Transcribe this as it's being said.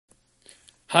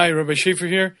Hi, Rabbi Schaefer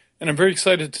here, and I'm very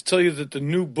excited to tell you that the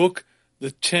new book,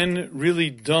 The 10 Really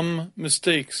Dumb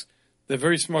Mistakes That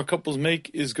Very Smart Couples Make,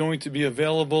 is going to be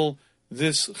available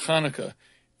this Hanukkah.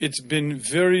 It's been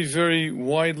very, very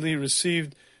widely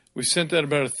received. We sent out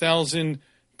about 1,000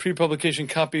 pre-publication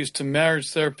copies to marriage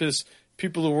therapists,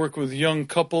 people who work with young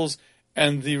couples,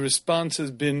 and the response has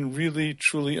been really,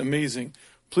 truly amazing.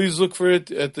 Please look for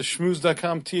it at the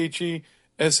shmooze.com,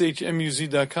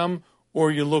 THESHMUZ.com, or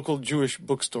your local Jewish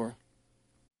bookstore.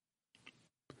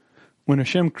 When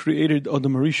Hashem created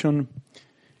Adam Arishon,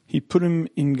 He put him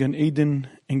in Gan Eden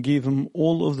and gave him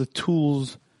all of the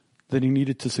tools that he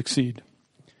needed to succeed.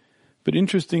 But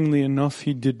interestingly enough,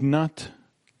 He did not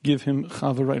give him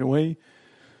Chava right away.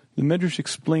 The Medrash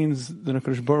explains that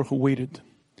HaKadosh Baruch Hu waited.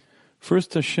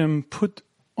 First, Hashem put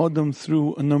Adam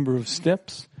through a number of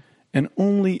steps, and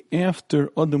only after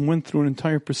Adam went through an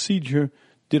entire procedure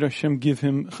did Hashem give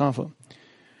him Chava.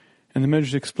 And the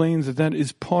Medrash explains that that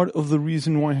is part of the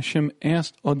reason why Hashem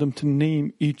asked Adam to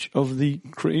name each of the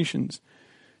creations.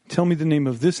 Tell me the name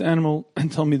of this animal,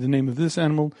 and tell me the name of this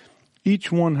animal.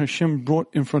 Each one Hashem brought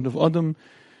in front of Adam,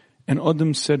 and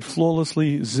Adam said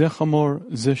flawlessly, Ze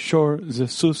Chamor, Ze Shor, Ze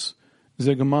Sus,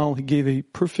 Ze Gamal. He gave a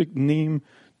perfect name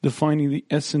defining the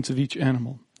essence of each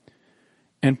animal.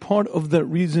 And part of that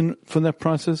reason for that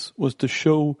process was to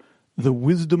show the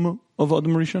wisdom of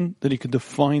Adam Rishon, that he could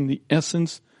define the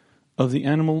essence of the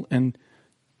animal and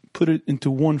put it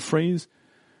into one phrase.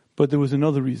 But there was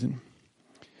another reason.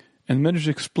 And Medrash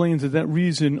explains that that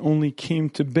reason only came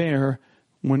to bear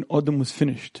when Adam was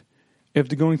finished.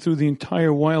 After going through the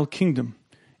entire wild kingdom,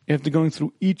 after going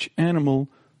through each animal,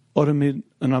 Adam made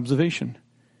an observation.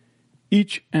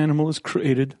 Each animal is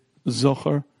created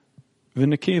Zochar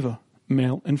v'Nekeva,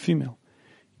 male and female.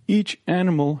 Each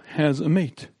animal has a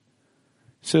mate.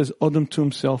 Says Adam to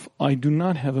himself, I do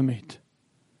not have a mate.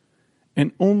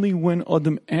 And only when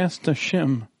Adam asked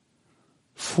Hashem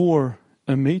for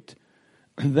a mate,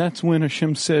 that's when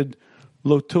Hashem said,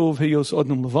 Lo tov heyos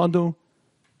Adam levado,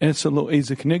 esa lo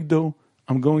ezek negdo,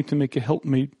 I'm going to make a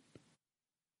helpmate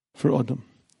for Adam.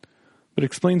 But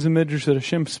explains the Medrash that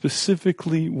Hashem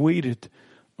specifically waited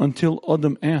until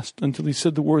Adam asked, until he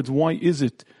said the words, why is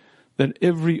it that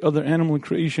every other animal in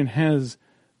creation has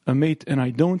a mate and I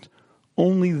don't?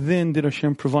 Only then did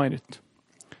Hashem provide it.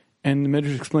 And the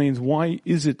Medrash explains, why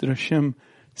is it that Hashem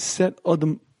set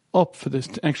Adam up for this,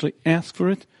 to actually ask for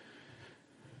it?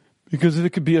 Because if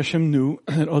it could be, Hashem knew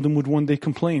that Adam would one day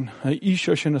complain.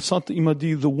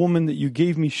 The woman that you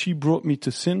gave me, she brought me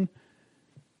to sin.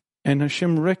 And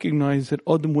Hashem recognized that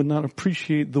Adam would not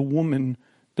appreciate the woman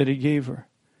that he gave her.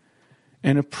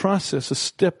 And a process, a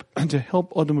step to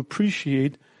help Adam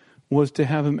appreciate was to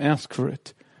have him ask for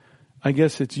it. I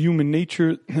guess it's human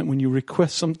nature that when you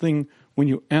request something, when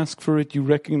you ask for it, you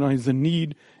recognize the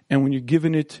need, and when you're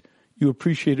given it, you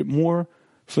appreciate it more.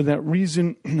 For that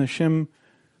reason, Hashem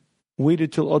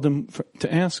waited till Adam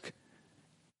to ask.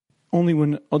 Only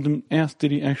when Adam asked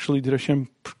did Hashem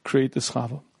create this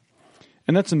Chava.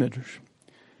 And that's a Medrash.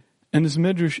 And this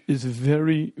Medrash is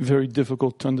very, very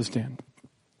difficult to understand.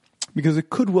 Because it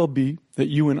could well be that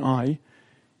you and I,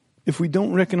 if we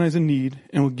don't recognize a need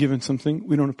and we're given something,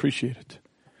 we don't appreciate it.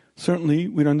 Certainly,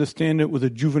 we'd understand it with a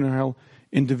juvenile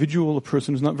individual, a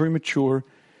person who's not very mature.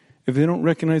 If they don't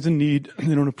recognize a need,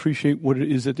 they don't appreciate what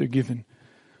it is that they're given.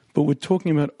 But we're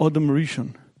talking about Adam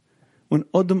Rishon. When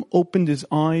Adam opened his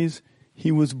eyes,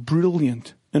 he was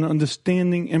brilliant in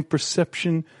understanding and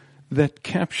perception that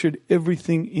captured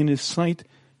everything in his sight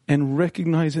and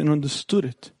recognized and understood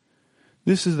it.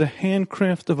 This is the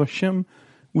handcraft of Hashem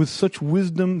with such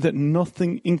wisdom that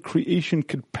nothing in creation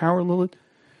could parallel it.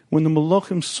 When the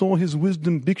Malachim saw his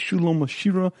wisdom, Bikshu lo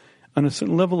Mashira, on a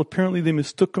certain level, apparently they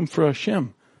mistook him for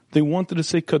Hashem. They wanted to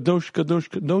say Kadosh, Kadosh,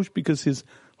 Kadosh, because his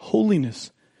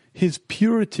holiness, his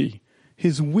purity,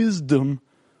 his wisdom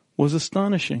was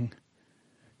astonishing.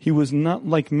 He was not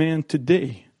like man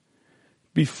today.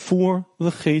 Before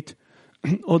the Chet,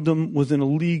 Adam was in a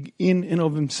league in and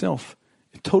of himself,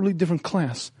 a totally different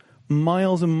class,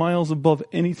 miles and miles above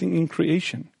anything in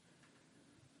creation.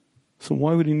 So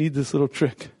why would he need this little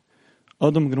trick?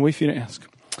 Adam, I'm going to wait for you to ask.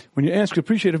 When you ask, you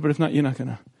appreciate it, but if not, you're not going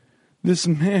to. This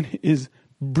man is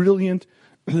brilliant.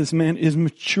 This man is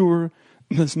mature.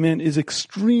 This man is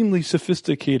extremely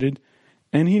sophisticated.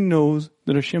 And he knows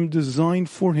that Hashem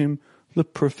designed for him the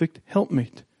perfect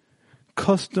helpmate.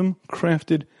 Custom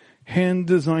crafted, hand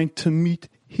designed to meet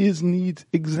his needs,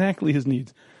 exactly his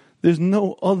needs. There's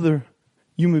no other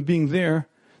human being there.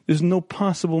 There's no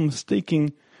possible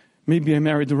mistaking, maybe I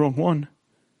married the wrong one.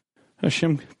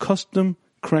 Hashem custom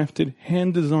crafted,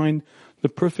 hand designed the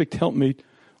perfect helpmate.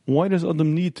 Why does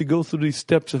Adam need to go through these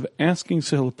steps of asking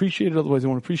so he'll appreciate it, otherwise he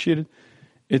won't appreciate it?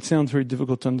 It sounds very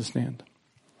difficult to understand.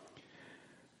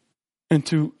 And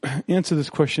to answer this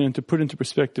question and to put into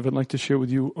perspective, I'd like to share with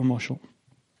you a mashal.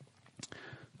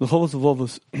 The Chovos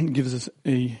HaLevavos gives us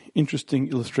an interesting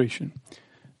illustration.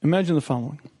 Imagine the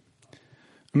following.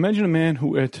 Imagine a man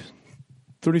who at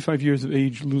 35 years of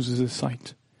age loses his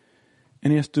sight.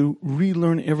 And he has to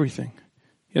relearn everything.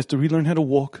 He has to relearn how to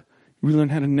walk, relearn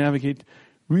how to navigate,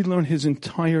 relearn his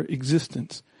entire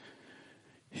existence.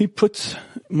 He puts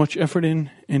much effort in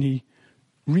and he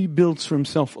rebuilds for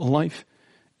himself a life,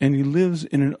 and he lives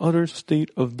in an utter state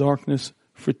of darkness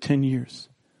for 10 years.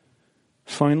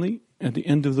 Finally, at the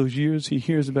end of those years, he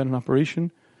hears about an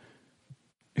operation,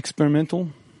 experimental,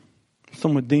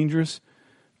 somewhat dangerous,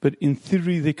 but in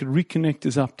theory they could reconnect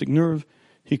his optic nerve.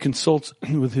 He consults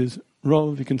with his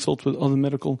Rav, he consults with other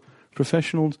medical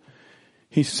professionals.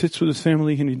 He sits with his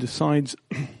family and he decides,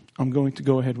 I'm going to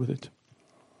go ahead with it.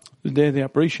 The day of the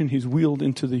operation, he's wheeled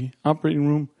into the operating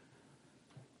room.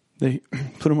 They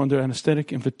put him under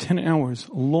anesthetic, and for 10 hours,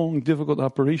 a long, difficult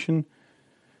operation,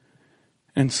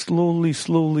 and slowly,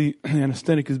 the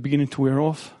anesthetic is beginning to wear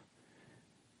off,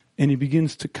 and he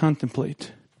begins to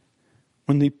contemplate.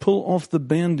 When they pull off the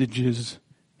bandages,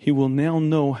 he will now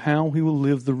know how he will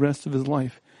live the rest of his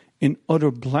life, in utter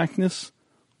blackness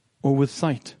or with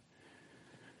sight.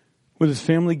 With his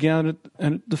family gathered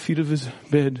at the feet of his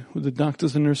bed, with the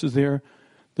doctors and nurses there,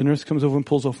 the nurse comes over and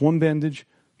pulls off one bandage,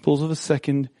 pulls off a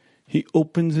second. He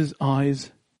opens his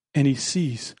eyes and he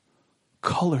sees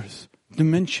colors,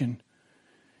 dimension.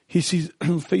 He sees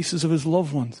faces of his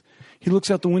loved ones. He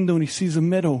looks out the window and he sees a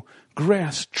meadow,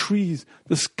 grass, trees,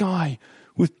 the sky.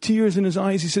 With tears in his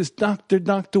eyes, he says, Doctor,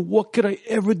 what could I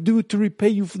ever do to repay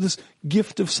you for this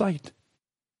gift of sight?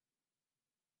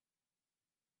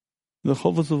 The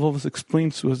Chovos HaLevavos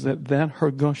explains to us that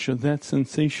hargasha, that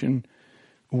sensation,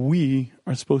 we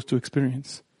are supposed to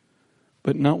experience.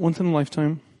 But not once in a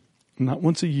lifetime, not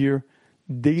once a year,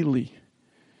 daily.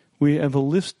 We have a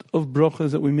list of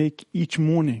brachas that we make each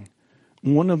morning.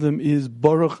 One of them is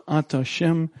Baruch Ata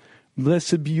Hashem,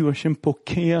 blessed be you Hashem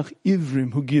Pokeach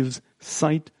Ivrim, who gives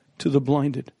sight to the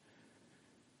blinded.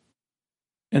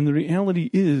 And the reality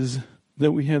is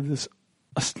that we have this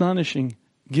astonishing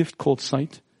gift called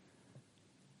sight,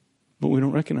 but we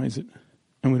don't recognize it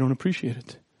and we don't appreciate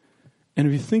it. And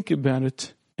if you think about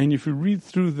it, and if you read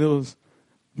through those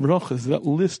brachas, that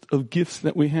list of gifts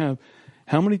that we have,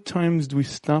 how many times do we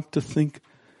stop to think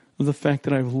of the fact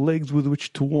that I have legs with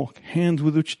which to walk, hands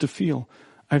with which to feel,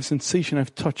 I have sensation, I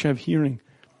have touch, I have hearing.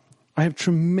 I have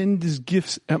tremendous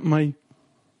gifts at my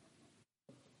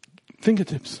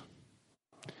fingertips.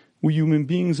 We human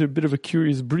beings are a bit of a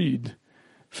curious breed.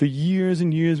 For years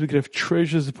and years we could have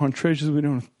treasures upon treasures, we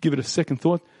don't give it a second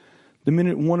thought. The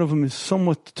minute one of them is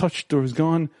somewhat touched or is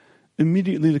gone,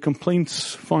 immediately the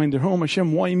complaints find their home.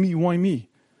 Hashem, why me, why me?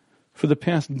 For the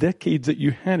past decades that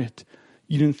you had it,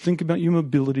 you didn't think about your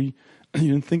mobility,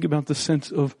 you didn't think about the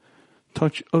sense of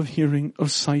touch, of hearing,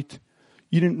 of sight.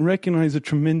 You didn't recognize the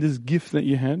tremendous gift that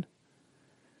you had.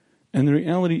 And the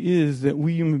reality is that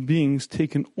we human beings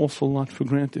take an awful lot for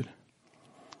granted.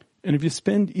 And if you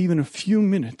spend even a few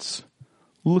minutes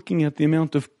looking at the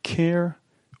amount of care,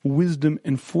 wisdom,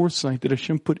 and foresight that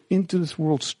Hashem put into this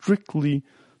world strictly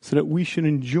so that we should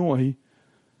enjoy,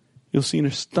 you'll see an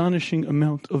astonishing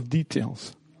amount of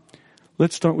details.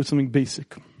 Let's start with something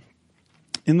basic.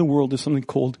 In the world, there's something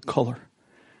called color.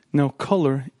 Now,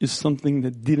 color is something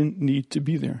that didn't need to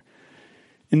be there.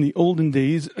 In the olden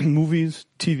days, movies,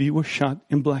 TV were shot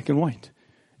in black and white.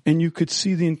 And you could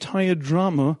see the entire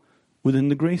drama within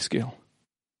the grayscale.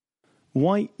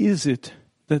 Why is it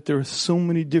that there are so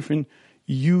many different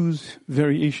hues,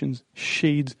 variations,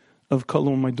 shades of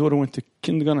color? When my daughter went to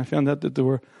kindergarten, I found out that there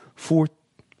were 4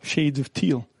 shades of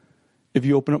teal. If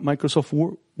you open up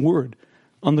Microsoft Word,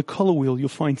 on the color wheel, you'll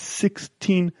find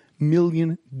 16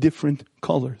 million different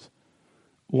colors.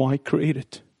 Why create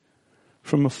it?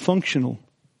 From a functional,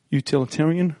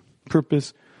 utilitarian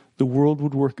purpose, the world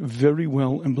would work very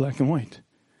well in black and white.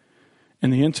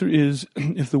 And the answer is,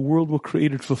 if the world were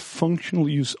created for functional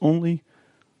use only,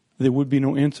 there would be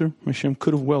no answer. Hashem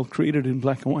could have well created it in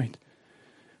black and white.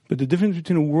 But the difference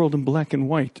between a world in black and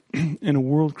white and a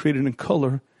world created in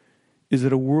color is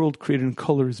that a world created in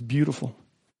color is beautiful.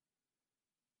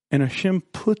 And Hashem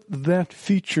put that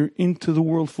feature into the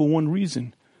world for one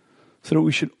reason, so that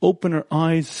we should open our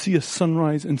eyes, see a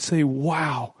sunrise, and say,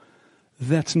 wow,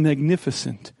 that's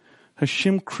magnificent.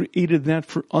 Hashem created that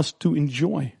for us to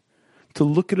enjoy, to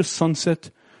look at a sunset,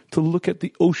 to look at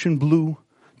the ocean blue,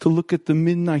 to look at the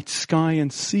midnight sky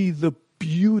and see the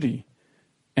beauty.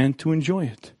 and to enjoy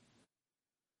it.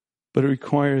 But it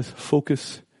requires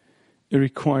focus, it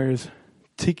requires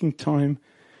taking time,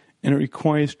 and it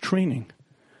requires training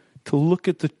to look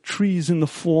at the trees in the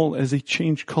fall as they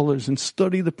change colors and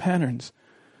study the patterns,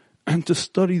 and to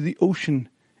study the ocean,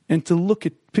 and to look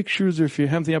at pictures, or if you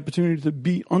have the opportunity to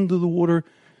be under the water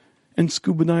and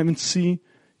scuba dive and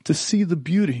to see the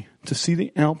beauty, to see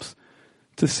the Alps,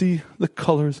 to see the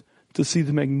colors, to see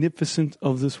the magnificence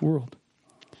of this world.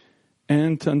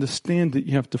 And to understand that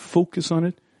you have to focus on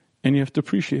it and you have to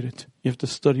appreciate it. You have to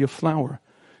study a flower.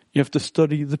 You have to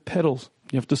study the petals.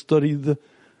 You have to study the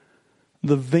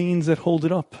veins that hold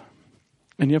it up.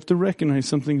 And you have to recognize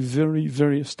something very,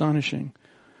 very astonishing.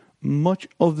 Much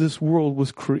of this world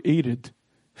was created,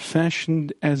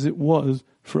 fashioned as it was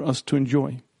for us to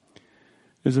enjoy.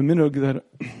 There's a minhag that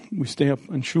we stay up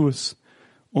on Shuas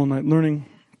all night learning.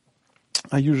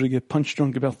 I usually get punch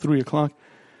drunk about 3 o'clock.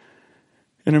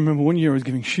 And I remember one year I was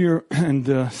giving shir,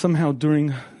 and somehow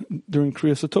during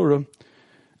Kriyas Torah,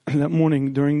 that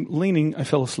morning during laning, I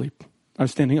fell asleep. I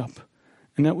was standing up.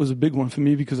 And that was a big one for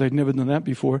me because I'd never done that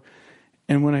before.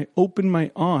 And when I opened my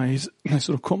eyes, I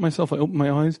sort of caught myself, I opened my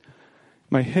eyes,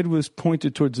 my head was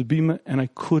pointed towards the bima, and I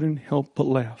couldn't help but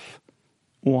laugh.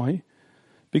 Why?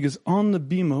 Because on the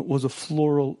bima was a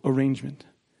floral arrangement.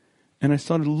 And I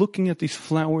started looking at these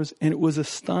flowers, and it was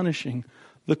astonishing.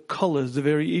 The colors, the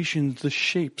variations, the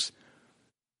shapes.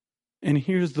 And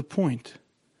here's the point.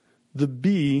 The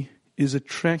bee is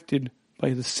attracted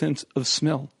by the sense of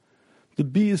smell. The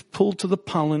bee is pulled to the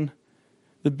pollen.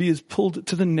 The bee is pulled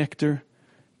to the nectar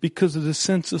because of the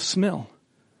sense of smell.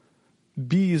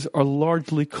 Bees are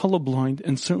largely colorblind,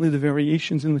 and certainly the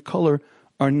variations in the color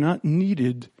are not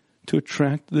needed to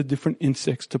attract the different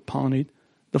insects to pollinate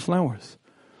the flowers.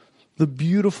 The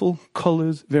beautiful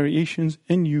colors, variations,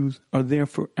 and hues are there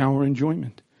for our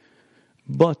enjoyment.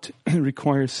 But it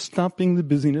requires stopping the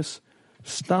busyness,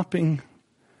 stopping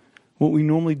what we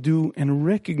normally do, and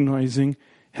recognizing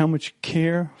how much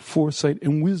care, foresight,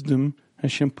 and wisdom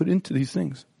Hashem put into these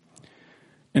things.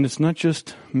 And it's not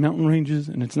just mountain ranges,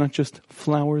 and it's not just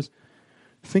flowers.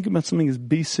 Think about something as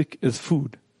basic as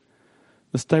food.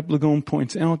 The Stipe Lagone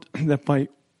points out that by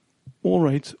all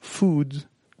rights, foods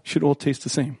should all taste the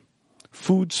same.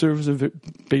 Food serves a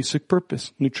basic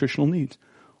purpose, nutritional needs.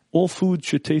 All foods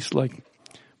should taste like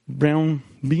brown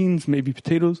beans, maybe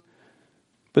potatoes,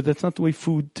 but that's not the way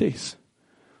food tastes.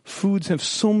 Foods have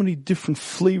so many different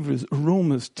flavors,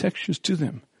 aromas, textures to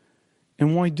them.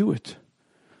 And why do it?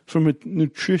 From a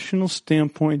nutritional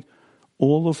standpoint,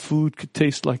 all of food could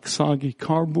taste like soggy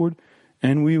cardboard,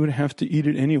 and we would have to eat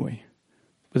it anyway.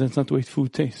 But that's not the way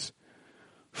food tastes.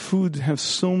 Foods have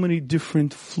so many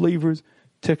different flavors,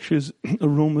 textures,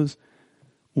 aromas.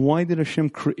 Why did Hashem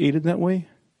create it that way?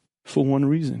 For one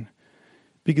reason.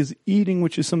 Because eating,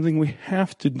 which is something we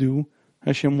have to do,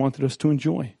 Hashem wanted us to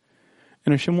enjoy.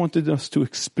 And Hashem wanted us to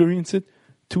experience it,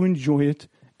 to enjoy it.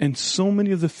 And so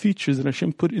many of the features that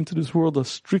Hashem put into this world are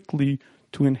strictly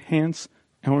to enhance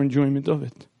our enjoyment of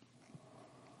it.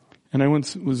 And I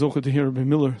once was zocheh to hear Rabbi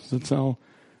Miller Zatzal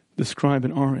describe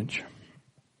an orange.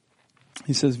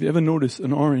 He says, if you ever notice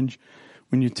an orange,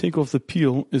 when you take off the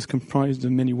peel, is comprised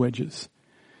of many wedges.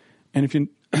 And if you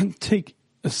take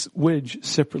a wedge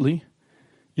separately,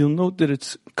 you'll note that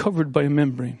it's covered by a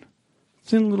membrane.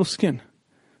 Thin little skin.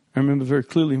 I remember very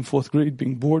clearly in 4th grade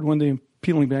being bored one day and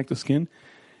peeling back the skin,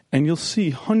 and you'll see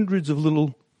hundreds of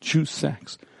little juice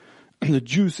sacs. And the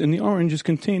juice in the orange is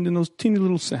contained in those teeny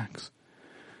little sacs.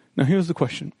 Now here's the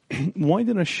question. Why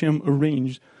did Hashem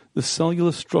arrange the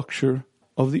cellular structure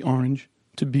of the orange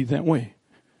to be that way?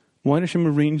 Why did Hashem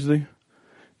arrange the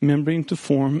membrane to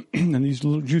form and these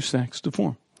little juice sacs to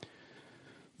form?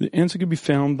 The answer can be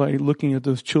found by looking at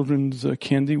those children's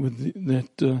candy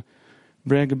that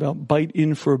brag about bite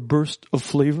in for a burst of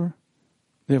flavor.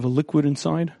 They have a liquid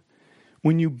inside.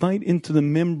 When you bite into the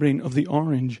membrane of the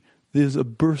orange, there's a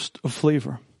burst of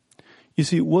flavor. You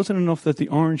see, it wasn't enough that the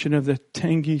orange should have that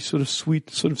tangy, sort of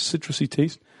sweet, sort of citrusy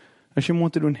taste. Hashem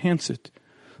wanted to enhance it.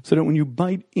 So that when you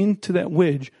bite into that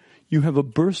wedge, you have a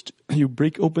burst, you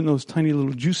break open those tiny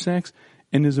little juice sacs,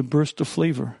 and there's a burst of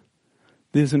flavor.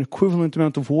 There's an equivalent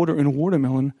amount of water in a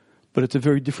watermelon, but it's a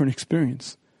very different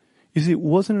experience. You see, it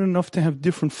wasn't enough to have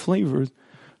different flavors.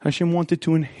 Hashem wanted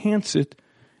to enhance it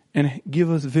and give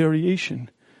us variation.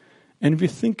 And if you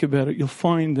think about it, you'll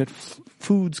find that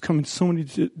foods come in so many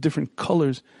different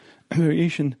colors,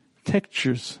 variation,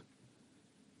 textures.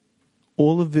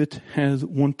 All of it has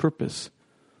one purpose,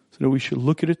 so that we should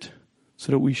look at it,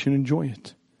 so that we should enjoy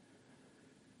it.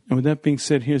 And with that being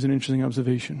said, here's an interesting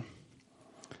observation.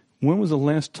 When was the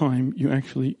last time you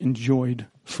actually enjoyed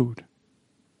food?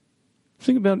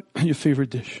 Think about your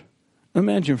favorite dish.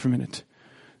 Imagine for a minute.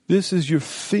 This is your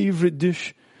favorite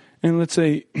dish, and let's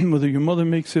say whether your mother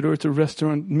makes it or it's a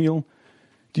restaurant meal.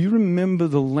 Do you remember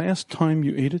the last time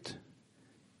you ate it?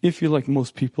 If you're like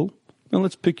most people, now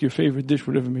let's pick your favorite dish,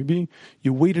 whatever it may be.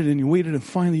 You waited and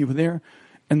finally you were there,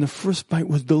 and the first bite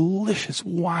was delicious.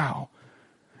 Wow.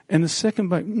 And the second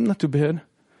bite, not too bad.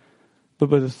 But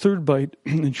by the third bite,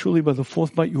 and surely by the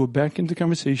fourth bite, you were back into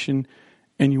conversation,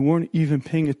 and you weren't even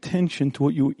paying attention to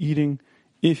what you were eating,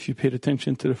 if you paid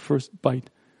attention to the first bite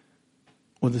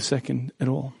or the second at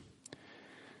all.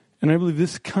 And I believe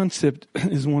this concept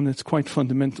is one that's quite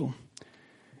fundamental.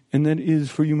 And that is,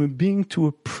 for a human being to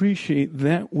appreciate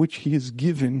that which he is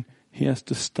given, he has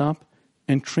to stop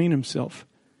and train himself.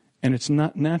 And it's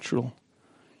not natural.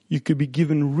 You could be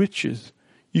given riches.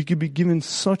 You could be given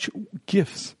such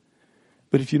gifts.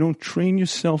 But if you don't train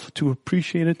yourself to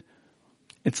appreciate it,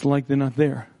 it's like they're not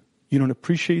there. You don't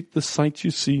appreciate the sights you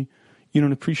see. You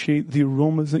don't appreciate the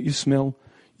aromas that you smell.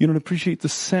 You don't appreciate the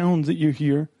sounds that you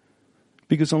hear.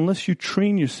 Because unless you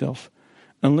train yourself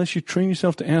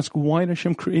to ask, why did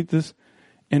Hashem create this?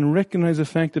 And recognize the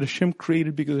fact that Hashem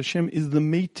created because Hashem is the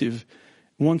mative,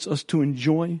 wants us to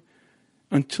enjoy.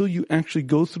 Until you actually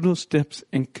go through those steps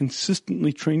and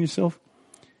consistently train yourself,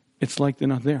 it's like they're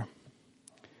not there.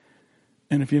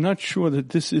 And if you're not sure that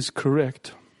this is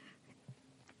correct,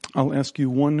 I'll ask you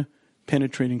one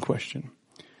penetrating question.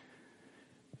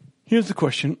 Here's the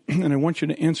question, and I want you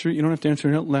to answer it. You don't have to answer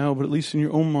it out loud, but at least in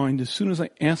your own mind, as soon as I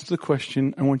ask the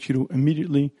question, I want you to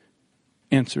immediately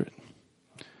answer it.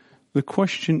 The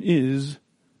question is,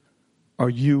 are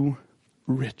you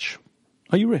rich?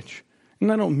 Are you rich?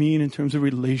 And I don't mean in terms of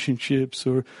relationships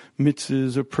or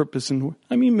mitzvahs or purpose.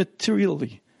 I mean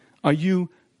materially. Are you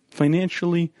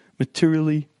financially,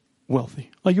 materially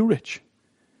wealthy? Are you rich?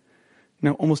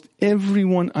 Now, almost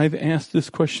everyone I've asked this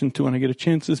question to, and I get a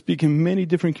chance to speak in many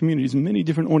different communities, many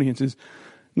different audiences,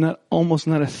 almost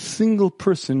not a single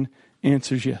person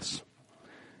answers yes.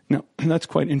 Now, that's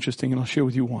quite interesting, and I'll share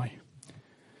with you why.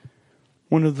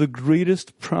 One of the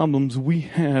greatest problems we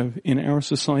have in our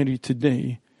society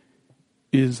today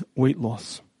is weight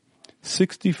loss.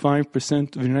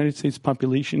 65% of the United States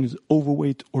population is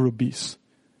overweight or obese.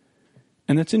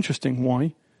 And that's interesting.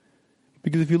 Why?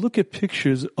 Because if you look at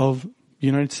pictures of the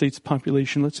United States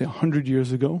population, let's say 100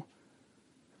 years ago,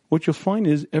 what you'll find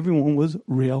is everyone was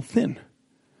rail thin.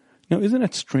 Now, isn't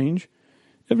that strange?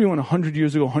 Everyone 100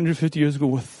 years ago, 150 years ago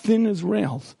were thin as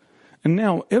rails. And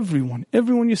now everyone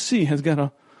you see has got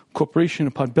a corporation,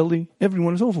 a pot belly.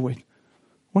 Everyone is overweight.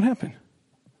 What happened?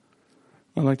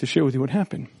 I'd like to share with you what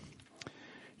happened.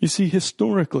 You see,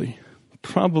 historically,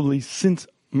 probably since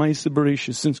Ma'aseh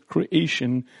Bereshis, since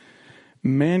creation,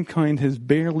 mankind has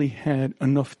barely had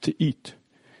enough to eat.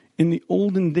 In the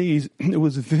olden days, it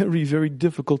was very, very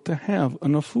difficult to have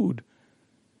enough food.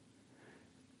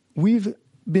 We've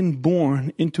been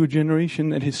born into a generation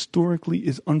that historically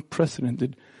is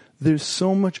unprecedented. There's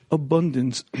so much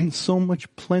abundance and so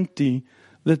much plenty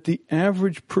that the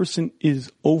average person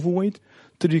is overweight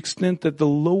to the extent that the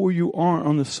lower you are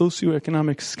on the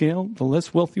socioeconomic scale, the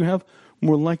less wealth you have,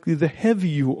 more likely the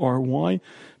heavier you are. Why?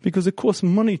 Because it costs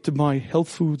money to buy health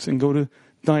foods and go to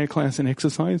diet class and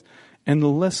exercise. And the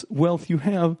less wealth you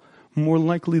have, more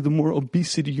likely the more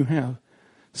obesity you have.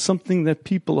 Something that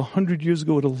people 100 years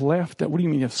ago would have laughed at. What do you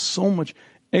mean you have so much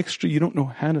extra you don't know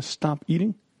how to stop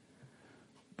eating?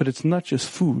 But it's not just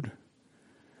food.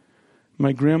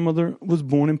 My grandmother was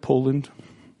born in Poland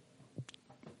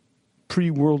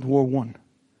pre-World War I.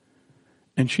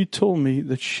 And she told me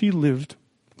that she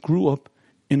grew up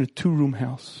in a 2-room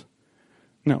house.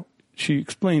 Now, she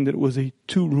explained that it was a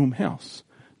 2-room house.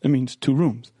 That means 2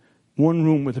 rooms. 1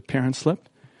 room where the parents slept,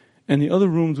 and the other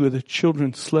rooms where the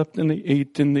children slept and they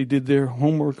ate and they did their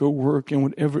homework or work and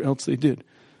whatever else they did.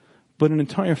 But an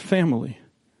entire family,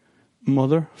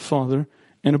 mother, father,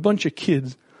 and a bunch of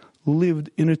kids lived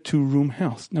in a 2-room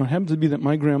house. Now, it happens to be that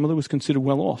my grandmother was considered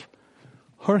well off.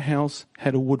 Her house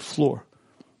had a wood floor.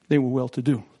 They were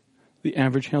well-to-do. The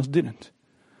average house didn't.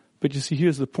 But you see,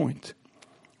 here's the point.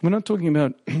 We're not talking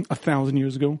about 1,000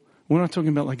 years ago. We're not talking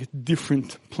about like a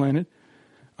different planet.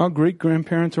 Our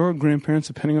great-grandparents or our grandparents,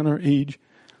 depending on our age,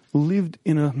 lived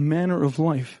in a manner of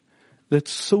life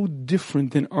that's so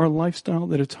different than our lifestyle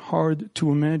that it's hard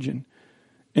to imagine.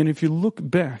 And if you look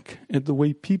back at the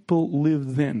way people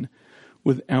lived then,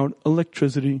 without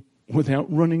electricity,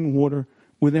 without running water,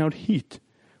 without heat,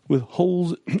 with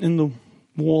holes in the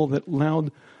wall that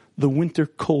allowed the winter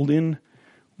cold in,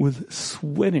 with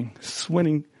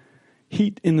sweating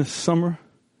heat in the summer,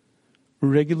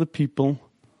 regular people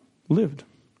lived.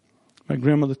 My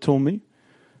grandmother told me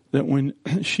that when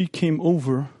she came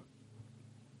over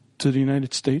to the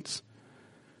United States,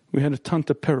 we had a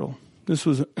Tanta Peril. This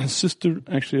was a sister,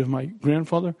 actually, of my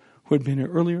grandfather, who had been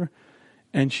here earlier,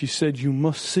 and she said, you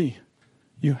must see.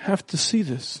 You have to see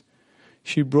this.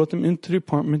 She brought them into the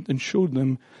apartment and showed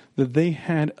them that they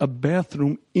had a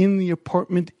bathroom in the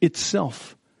apartment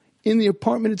itself. In the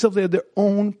apartment itself, they had their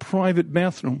own private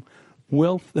bathroom.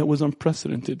 Wealth that was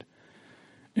unprecedented.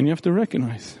 And you have to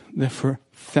recognize that for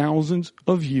thousands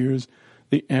of years,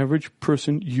 the average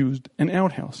person used an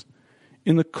outhouse.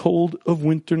 In the cold of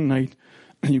winter night,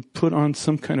 you put on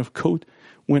some kind of coat,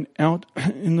 went out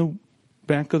in the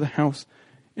back of the house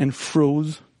and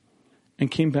froze and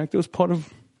came back. That was part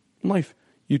of life.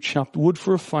 You chopped wood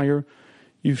for a fire.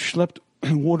 You schlepped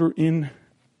water in,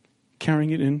 carrying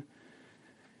it in.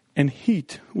 And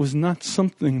heat was not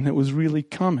something that was really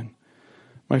common.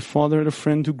 My father had a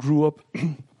friend who grew up,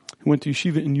 who went to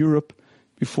yeshiva in Europe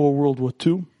before World War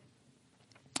II.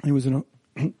 He was in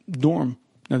a dorm.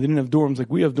 Now, they didn't have dorms like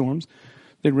we have dorms.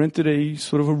 They rented a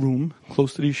sort of a room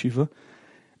close to the yeshiva.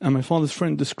 And my father's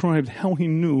friend described how he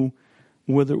knew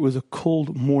whether it was a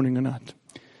cold morning or not.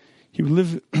 He would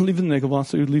leave the Negev,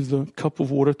 so he would leave the cup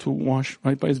of water to wash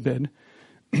right by his bed.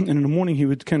 And in the morning, he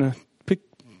would kind of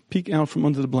peek out from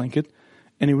under the blanket,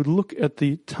 and he would look at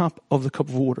the top of the cup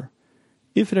of water.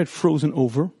 If it had frozen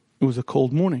over, it was a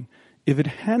cold morning. If it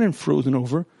hadn't frozen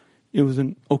over, it was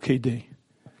an okay day.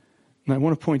 And I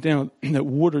want to point out that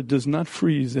water does not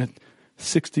freeze at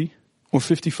 60 or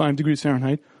 55 degrees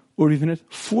Fahrenheit or even at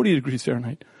 40 degrees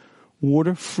Fahrenheit.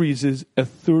 Water freezes at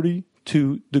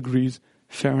 32 degrees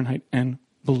Fahrenheit and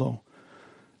below.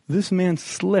 This man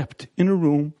slept in a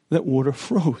room that water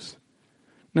froze.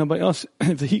 Now, by us,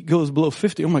 if the heat goes below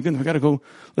 50, oh my goodness, we got to go,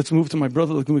 let's move to my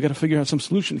brother, we got to figure out some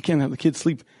solution. We can't have the kids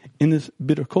sleep in this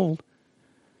bitter cold.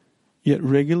 Yet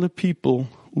regular people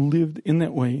lived in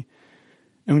that way.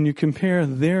 And when you compare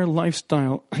their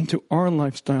lifestyle to our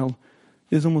lifestyle,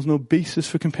 there's almost no basis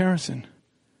for comparison.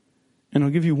 And I'll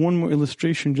give you one more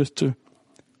illustration just to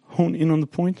hone in on the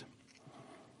point.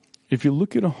 If you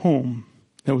look at a home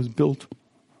that was built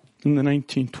in the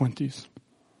 1920s,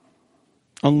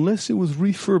 unless it was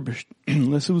refurbished,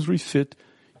 unless it was refit,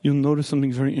 you'll notice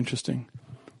something very interesting.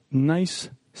 Nice,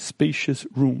 spacious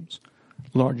rooms.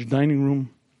 Large dining room,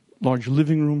 large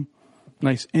living room,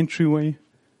 nice entryway,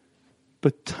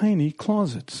 but tiny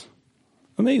closets.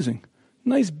 Amazing.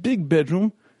 Nice big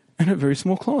bedroom and a very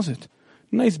small closet.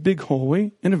 Nice big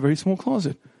hallway and a very small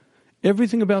closet.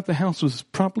 Everything about the house was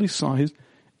properly sized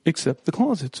except the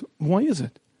closets. Why is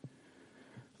it?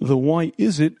 The why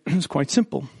is it is quite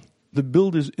simple. The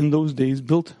builders in those days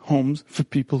built homes for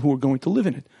people who were going to live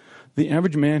in it. The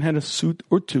average man had a suit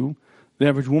or two. The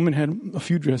average woman had a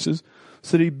few dresses.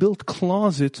 So they built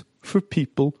closets for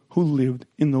people who lived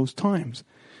in those times.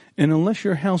 And unless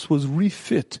your house was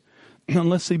refit,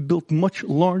 unless they built much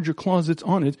larger closets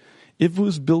on it, if it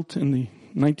was built in the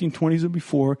 1920s or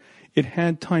before, it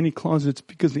had tiny closets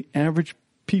because the average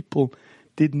people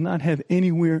did not have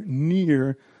anywhere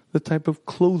near the type of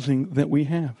clothing that we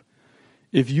have.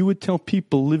 If you would tell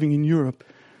people living in Europe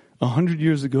 100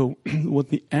 years ago what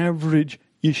the average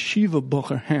yeshiva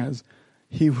bocher has,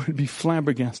 he would be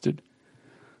flabbergasted.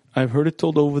 I've heard it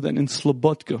told over that in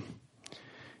Slobodka,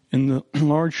 in the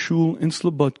large shul in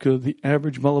Slobodka, the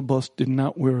average balabas did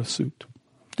not wear a suit.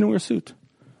 Didn't wear a suit.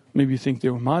 Maybe you think they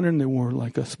were modern, they wore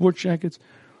like sports jackets.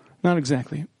 Not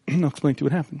exactly. I'll explain to you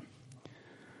what happened.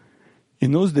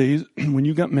 In those days, when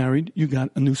you got married, you got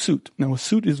a new suit. Now, a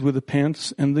suit is where the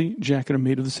pants and the jacket are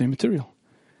made of the same material.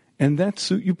 And that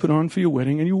suit you put on for your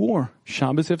wedding and you wore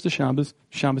Shabbos after Shabbos,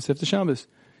 Shabbos after Shabbos.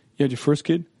 You had your first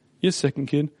kid, your second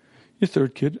kid, your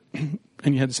third kid, and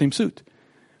you had the same suit.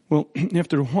 Well,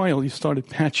 after a while, you started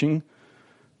patching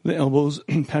the elbows,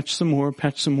 patch some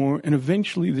more, and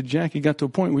eventually the jacket got to a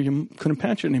point where you couldn't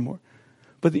patch it anymore.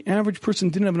 But the average person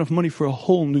didn't have enough money for a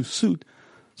whole new suit.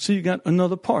 So you got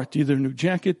another part, either a new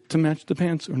jacket to match the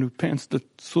pants or new pants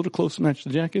that sort of close to match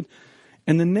the jacket.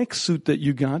 And the next suit that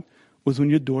you got was when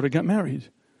your daughter got married.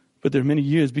 But there are many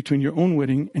years between your own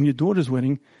wedding and your daughter's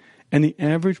wedding, and the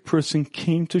average person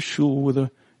came to shul with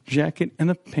a jacket and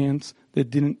a pants that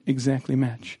didn't exactly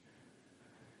match.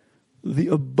 The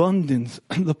abundance,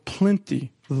 the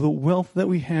plenty, the wealth that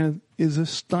we have is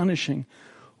astonishing.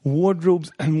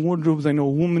 Wardrobes and wardrobes. I know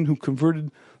a woman who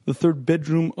converted the third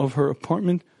bedroom of her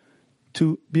apartment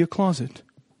to be a closet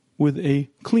with a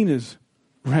cleaner's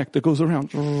rack that goes around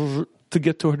to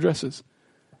get to her dresses.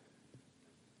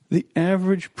 The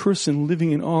average person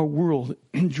living in our world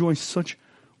enjoys such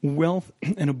wealth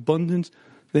and abundance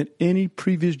that any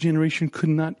previous generation could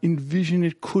not envision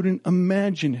it, couldn't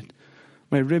imagine it.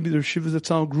 My Rebbe, the Shiva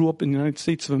Zatzal, grew up in the United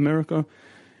States of America,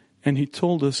 and he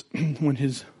told us when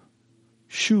his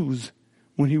shoes,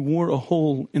 when he wore a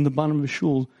hole in the bottom of his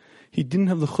shoe, he didn't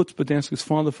have the chutzpah to ask his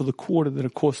father for the quarter that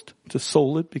it cost to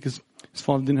sole it, because his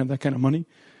father didn't have that kind of money.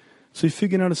 So he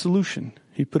figured out a solution.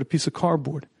 He put a piece of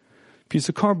cardboard. A piece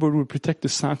of cardboard would protect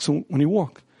his socks when he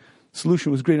walked. The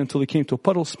solution was great until he came to a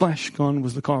puddle. Splash, gone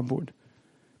was the cardboard.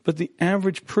 But the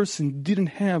average person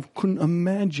couldn't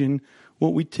imagine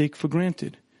what we take for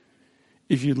granted.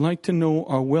 If you'd like to know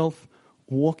our wealth,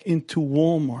 walk into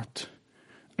Walmart.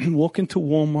 Walk into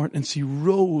Walmart and see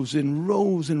rows and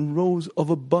rows and rows of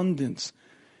abundance.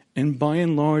 And by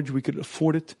and large, we could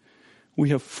afford it. We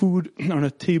have food on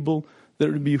a table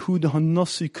that would be Yehuda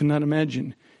Hanassi could not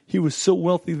imagine. He was so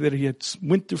wealthy that he had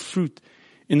winter fruit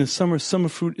in the summer, summer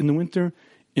fruit in the winter.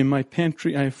 In my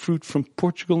pantry, I have fruit from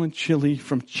Portugal and Chile,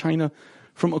 from China,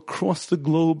 from across the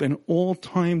globe, and all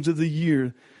times of the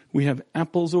year. We have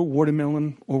apples or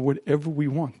watermelon or whatever we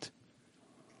want.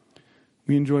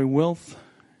 We enjoy wealth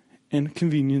and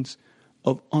convenience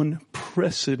of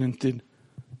unprecedented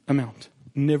amount.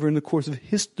 Never in the course of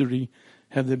history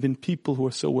have there been people who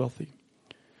are so wealthy.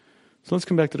 So let's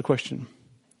come back to the question.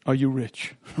 Are you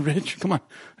rich? Rich? Come on.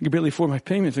 I can barely afford my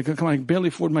payments. Come on, I can barely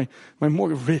afford my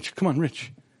mortgage. Rich? Come on,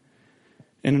 rich.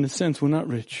 And in a sense, we're not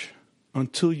rich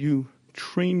until you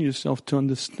train yourself to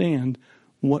understand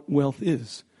what wealth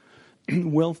is.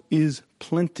 Wealth is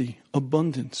plenty,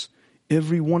 abundance.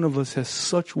 Every one of us has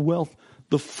such wealth.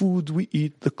 The food we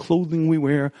eat, the clothing we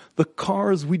wear, the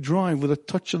cars we drive with a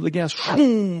touch of the gas.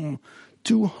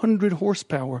 200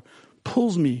 horsepower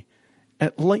pulls me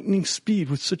at lightning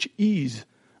speed with such ease.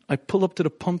 I pull up to the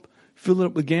pump, fill it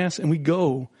up with gas, and we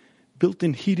go.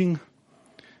 Built-in heating.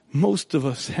 Most of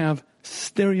us have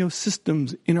stereo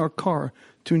systems in our car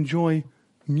to enjoy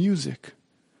music.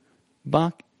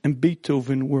 Bach and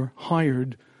Beethoven were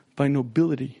hired by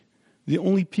nobility. The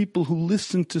only people who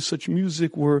listened to such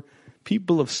music were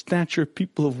people of stature,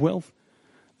 people of wealth.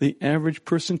 The average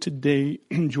person today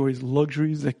enjoys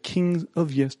luxuries that kings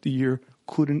of yesteryear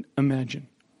couldn't imagine.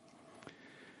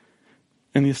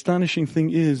 And the astonishing thing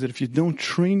is that if you don't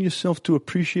train yourself to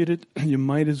appreciate it, you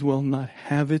might as well not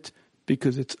have it,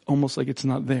 because it's almost like it's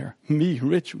not there. Me,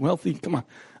 rich, wealthy, come on.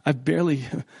 I barely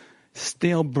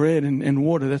stale bread and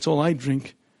water. That's all I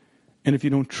drink. And if you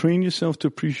don't train yourself to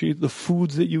appreciate the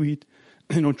foods that you eat,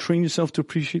 you don't train yourself to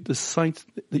appreciate the sights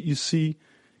that you see,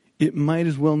 it might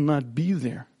as well not be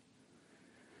there.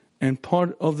 And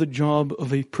part of the job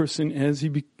of a person as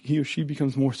he or she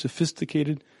becomes more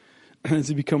sophisticated, as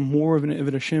they become more of an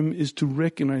Eved Hashem, is to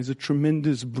recognize the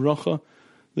tremendous bracha,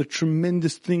 the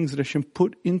tremendous things that Hashem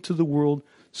put into the world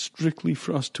strictly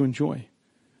for us to enjoy.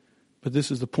 But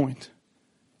this is the point.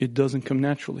 It doesn't come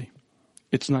naturally.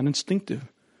 It's not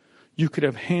instinctive. You could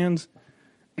have hands,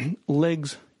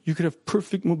 legs, you could have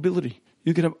perfect mobility.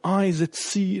 You could have eyes that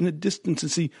see in a distance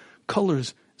and see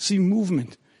colors, see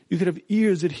movement. You could have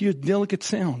ears that hear delicate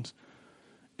sounds.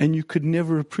 And you could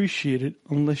never appreciate it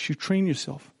unless you train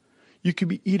yourself. You could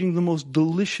be eating the most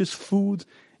delicious foods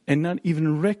and not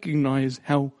even recognize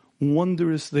how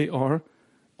wondrous they are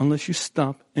unless you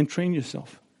stop and train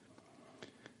yourself.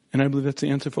 And I believe that's the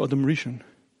answer for Adam Rishon.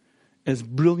 As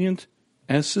brilliant,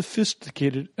 as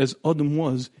sophisticated as Adam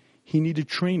was, he needed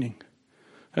training.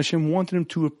 Hashem wanted him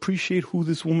to appreciate who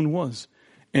this woman was.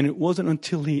 And it wasn't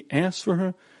until he asked for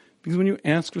her, because when you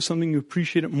ask for something, you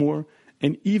appreciate it more.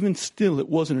 And even still, it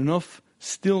wasn't enough.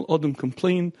 Still, Adam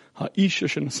complained, Ha'isha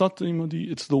shenasata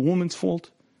imadi, it's the woman's fault.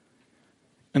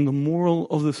 And the moral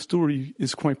of the story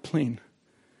is quite plain.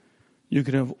 You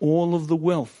could have all of the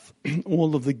wealth,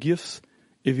 all of the gifts.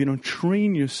 If you don't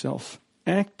train yourself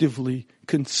actively,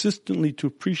 consistently to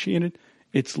appreciate it,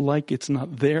 it's like it's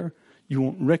not there. You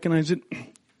won't recognize it.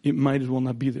 It might as well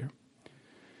not be there.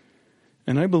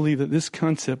 And I believe that this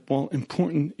concept, while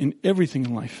important in everything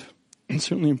in life, and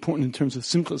certainly important in terms of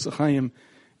Simchas Achayim,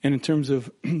 and in terms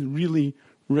of really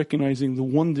recognizing the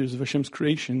wonders of Hashem's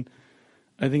creation,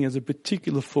 I think has a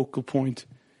particular focal point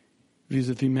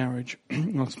vis-a-vis marriage.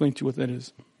 I'll explain to you what that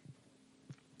is.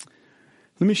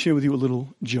 Let me share with you a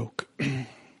little joke.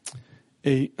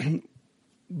 A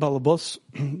balabos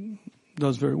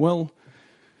does very well,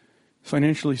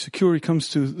 financially secure. He comes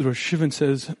to the Rosh Hashiva and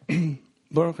says,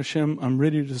 Baruch Hashem, I'm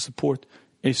ready to support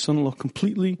a son-in-law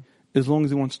completely as long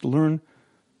as he wants to learn.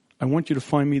 I want you to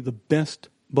find me the best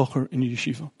bacher in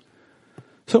yeshiva.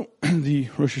 So the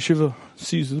Rosh Hashiva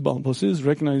sees who the balabos is,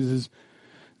 recognizes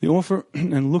the offer,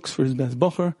 and looks for his best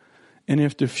bacher. And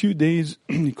after a few days,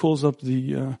 he calls up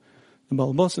the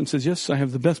balabos and says, yes, I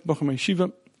have the best bacher in my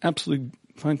yeshiva. Absolutely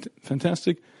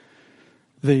fantastic.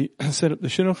 They set up the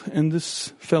shidduch, and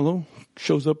this fellow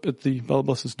shows up at the Baal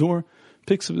Bas's door,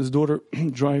 picks up his daughter,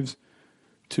 drives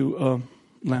to a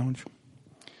lounge.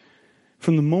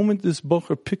 From the moment this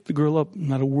bocher picked the girl up,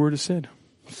 not a word is said.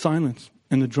 Silence.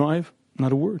 And the drive,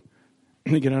 not a word.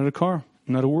 And they get out of the car,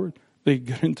 not a word. They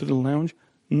get into the lounge,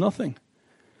 nothing.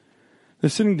 They're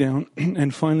sitting down,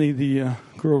 and finally the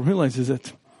girl realizes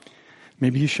that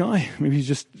maybe he's shy. Maybe he's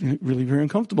just really very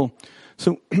uncomfortable.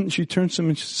 So she turns to him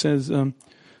and she says,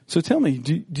 so tell me,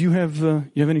 do you have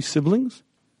any siblings?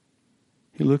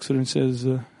 He looks at her and says,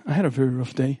 I had a very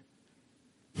rough day.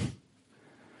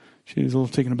 She's a little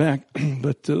taken aback,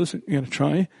 but listen, you got to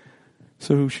try.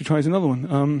 So she tries another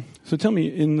one. So tell me,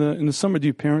 in the summer, do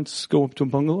your parents go up to a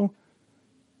bungalow?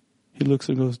 He looks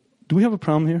at her and goes, do we have a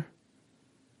problem here?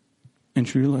 And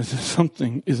she realizes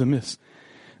something is amiss.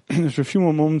 After a few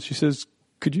more moments, she says,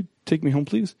 could you take me home,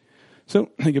 please? So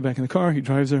they get back in the car. He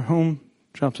drives her home,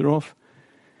 drops her off.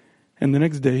 And the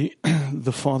next day,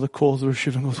 the father calls her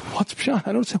Shiva and goes, what's pshat?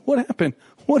 I don't say, what happened?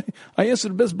 What? I asked for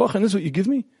the best bach, and this is what you give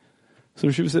me? So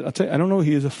Shiva said, I'll tell you, I don't know.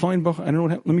 He is a fine bach. I don't know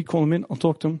what happened. Let me call him in. I'll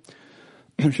talk to him.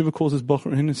 And Shiva calls his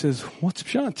bacher in and says, what's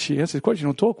pshat? She asks his question.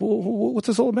 Don't talk. What's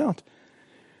this all about?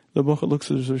 The bacher looks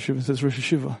at Rosh Shiva and says, Rosh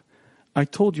Shiva, I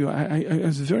told you, I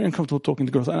was very uncomfortable talking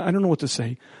to girls. I don't know what to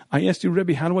say. I asked you,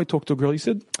 Rebbe, how do I talk to a girl? He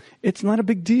said, it's not a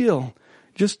big deal.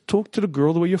 Just talk to the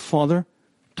girl the way your father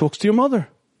talks to your mother.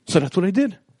 So that's what I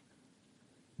did.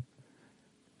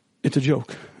 It's a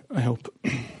joke, I hope.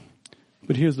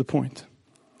 But here's the point.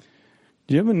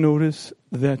 Do you ever notice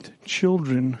that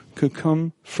children could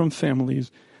come from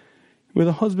families where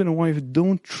the husband and wife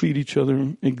don't treat each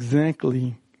other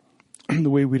exactly the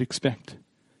way we'd expect?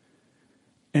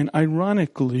 And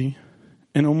ironically,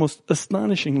 and almost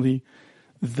astonishingly,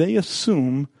 they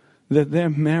assume that their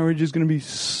marriage is going to be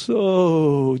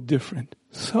so different,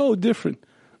 so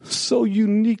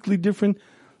uniquely different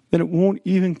that it won't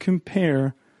even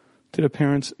compare to their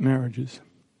parents' marriages.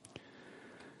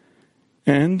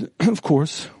 And, of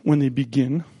course, when they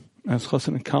begin, as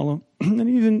chassan and kala, and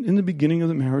even in the beginning of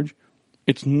the marriage,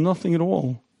 it's nothing at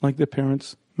all like their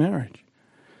parents' marriage.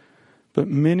 But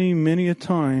many a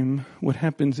time, what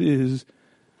happens is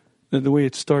that the way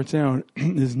it starts out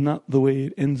is not the way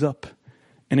it ends up.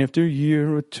 And after a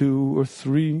year or 2 or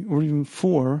 3 or even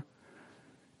 4,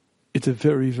 it's a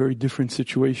very, very different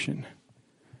situation.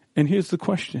 And here's the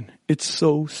question. It's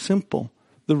so simple.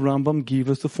 The Rambam gave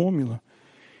us the formula.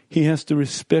 He has to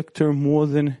respect her more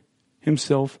than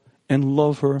himself and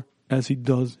love her as he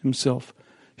does himself.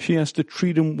 She has to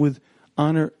treat him with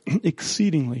honor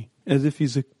exceedingly, as if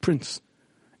he's a prince.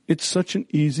 It's such an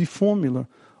easy formula.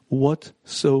 What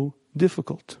so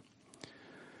difficult?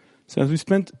 So as we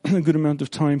spent a good amount of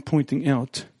time pointing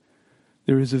out,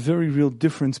 there is a very real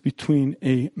difference between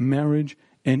a marriage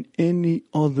and any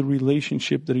other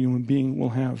relationship that a human being will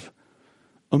have.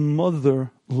 A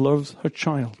mother loves her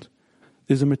child.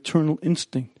 There's a maternal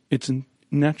instinct. It's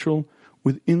natural.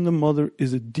 Within the mother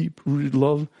is a deep-rooted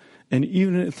love. And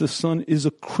even if the son is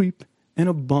a creep and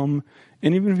a bum,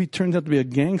 and even if he turns out to be a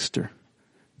gangster,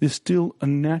 there's still a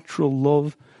natural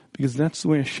love, because that's the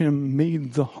way Hashem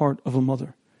made the heart of a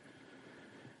mother.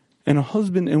 And a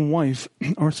husband and wife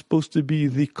are supposed to be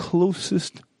the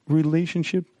closest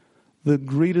relationship, the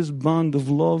greatest bond of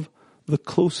love, the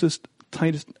closest,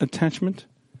 tightest attachment.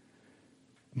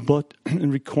 But it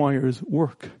requires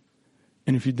work.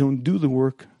 And if you don't do the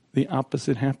work, the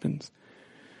opposite happens.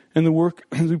 And the work,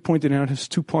 as we pointed out, has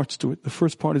 2 parts to it. The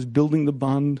first part is building the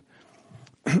bond,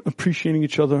 appreciating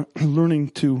each other, learning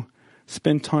to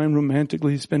spend time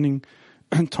romantically, spending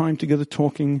time together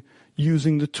talking,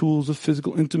 using the tools of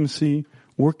physical intimacy,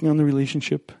 working on the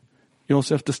relationship. You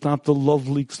also have to stop the love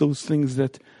leaks, those things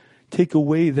that take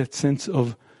away that sense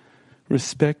of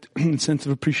respect and sense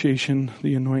of appreciation,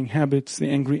 the annoying habits, the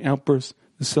angry outbursts,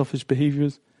 the selfish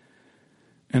behaviors.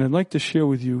 And I'd like to share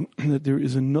with you that there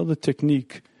is another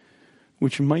technique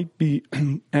which might be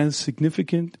as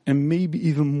significant and maybe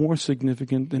even more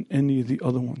significant than any of the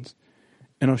other ones.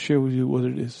 And I'll share with you what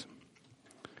it is.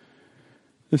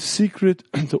 The secret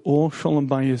to all Shalom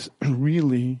Bayis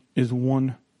really is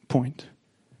one point.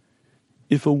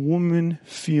 If a woman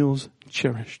feels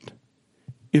cherished,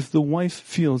 if the wife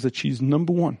feels that she's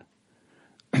number one,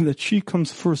 that she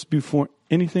comes first before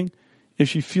anything, if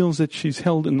she feels that she's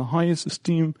held in the highest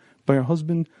esteem by her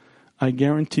husband, I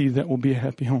guarantee that will be a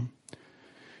happy home.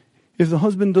 If the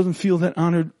husband doesn't feel that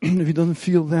honored, if he doesn't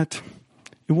feel that,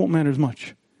 it won't matter as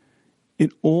much.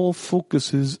 It all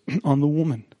focuses on the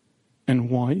woman. And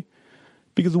why?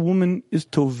 Because the woman is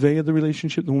tovei of the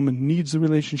relationship, the woman needs the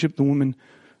relationship, the woman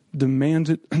demands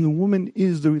it, and the woman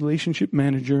is the relationship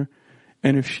manager.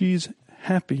 And if she's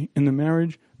happy in the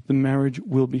marriage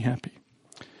will be happy.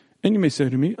 And you may say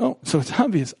to me, oh, so it's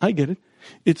obvious. I get it.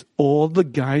 It's all the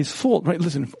guy's fault, right?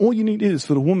 Listen, if all you need is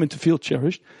for the woman to feel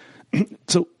cherished,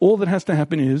 so all that has to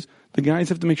happen is the guys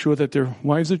have to make sure that their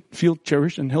wives feel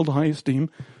cherished and held in high esteem.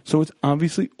 So it's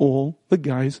obviously all the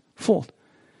guy's fault.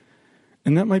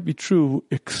 And that might be true,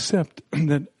 except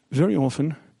that very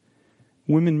often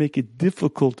women make it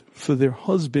difficult for their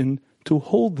husband to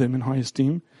hold them in high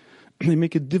esteem. They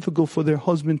make it difficult for their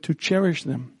husband to cherish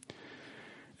them.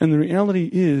 And the reality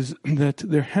is that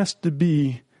there has to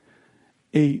be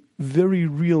a very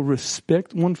real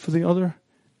respect one for the other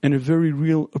and a very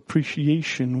real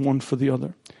appreciation one for the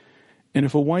other. And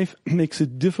if a wife makes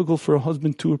it difficult for a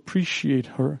husband to appreciate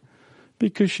her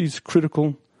because she's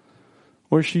critical,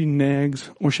 or she nags,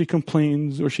 or she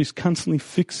complains, or she's constantly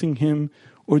fixing him,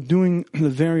 or doing the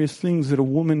various things that a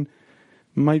woman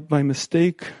might by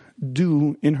mistake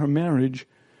do in her marriage,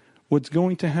 what's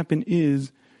going to happen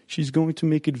is she's going to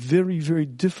make it very, very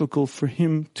difficult for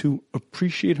him to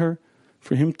appreciate her,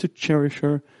 for him to cherish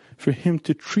her, for him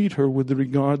to treat her with the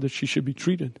regard that she should be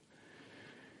treated.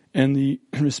 And the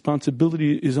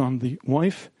responsibility is on the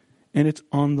wife, and it's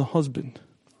on the husband.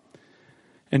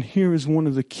 And here is one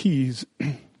of the keys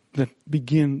that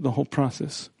begin the whole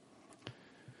process.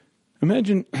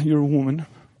 Imagine you're a woman,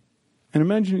 and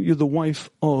imagine you're the wife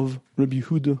of Rabbi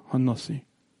Yehuda HaNasi.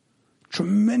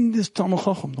 Tremendous Talmid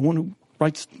Chacham, the one who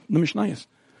writes the Mishnayos.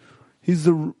 He's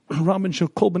the Rabban Shel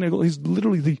Kol Bnei Gadol. He's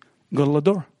literally the Gadol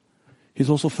Hador. He's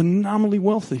also phenomenally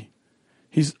wealthy.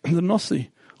 He's the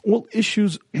Nasi. All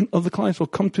issues of the clients will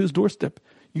come to his doorstep.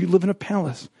 You live in a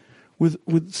palace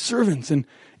with servants and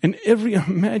every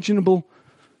imaginable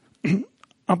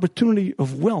opportunity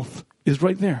of wealth is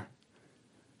right there.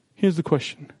 Here's the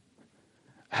question.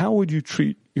 How would you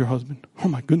treat your husband? Oh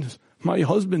my goodness, my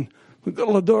husband,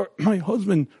 my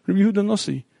husband, Rabbi Yehuda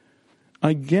Nasi.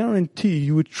 I guarantee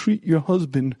you would treat your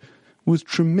husband with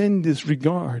tremendous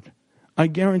regard. I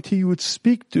guarantee you would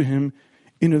speak to him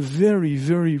in a very,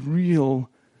 very real,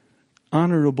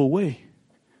 honorable way.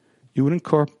 You wouldn't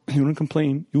carp, you wouldn't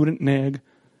complain, you wouldn't nag,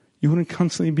 you wouldn't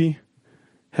constantly be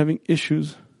having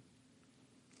issues.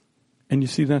 And you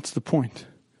see, that's the point.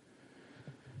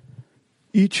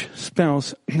 Each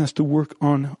spouse has to work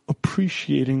on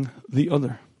appreciating the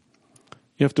other.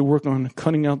 You have to work on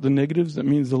cutting out the negatives. That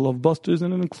means the love busters,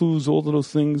 and it includes all of those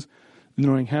things,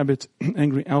 annoying habits,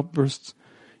 angry outbursts.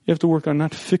 You have to work on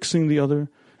not fixing the other,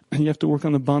 and you have to work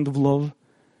on the bond of love.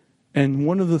 And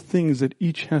one of the things that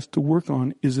each has to work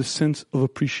on is a sense of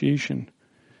appreciation.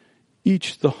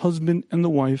 Each, the husband and the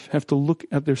wife, have to look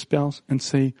at their spouse and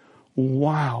say,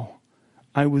 wow,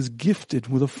 I was gifted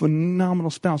with a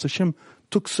phenomenal spouse. Hashem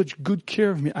took such good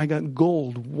care of me. I got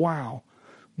gold. Wow.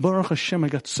 Baruch Hashem, I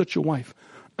got such a wife.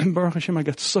 And Baruch Hashem, I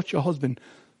got such a husband.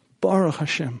 Baruch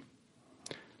Hashem.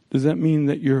 Does that mean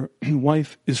that your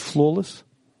wife is flawless?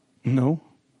 No.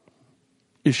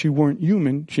 If she weren't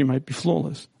human, she might be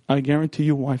flawless. I guarantee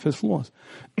your wife has flaws.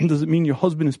 Does it mean your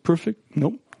husband is perfect?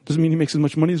 No. Does it mean he makes as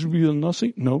much money as Rabbi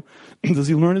Nasi? No. Does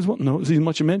he learn as well? No. Is he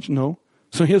much a mensch? No.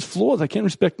 So he has flaws. I can't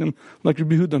respect him like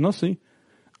Rabbi Yehuda Nasi.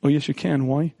 Oh, yes, you can.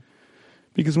 Why?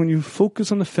 Because when you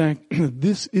focus on the fact that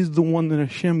this is the one that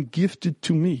Hashem gifted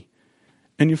to me,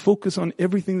 and you focus on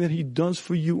everything that He does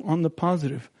for you on the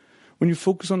positive, when you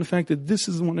focus on the fact that this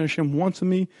is the one that Hashem wants of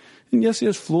me, and yes, He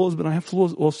has flaws, but I have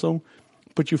flaws also,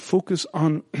 but you focus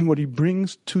on what He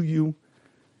brings to you,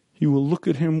 you will look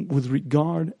at Him with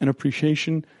regard and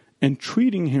appreciation, and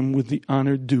treating Him with the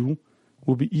honor due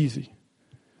will be easy.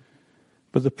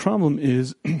 But the problem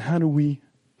is, how do we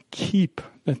keep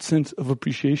that sense of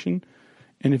appreciation?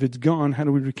 And if it's gone, how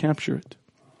do we recapture it?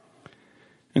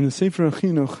 And the Sefer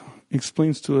HaChinuch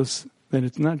explains to us that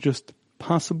it's not just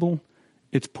possible,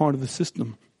 it's part of the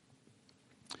system.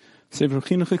 Sefer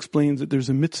HaChinuch explains that there's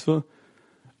a mitzvah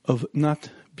of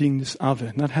not being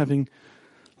nis'aveh, not having,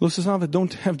 lo sasaveh,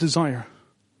 don't have desire.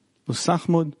 Lo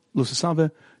sachmod, lo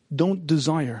sasaveh, don't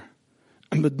desire.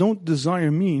 But don't desire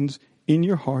means, in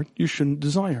your heart, you shouldn't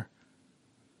desire.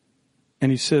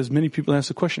 And he says, many people ask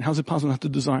the question, how is it possible not to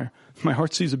desire? My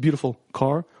heart sees a beautiful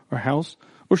car or house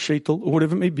or shaitel or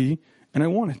whatever it may be, and I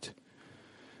want it.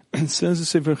 And says the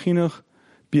Sefer Chinuch,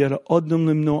 Bi'ara Adam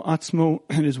limno atzmo,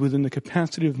 it is within the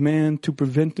capacity of man to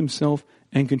prevent himself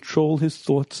and control his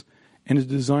thoughts and his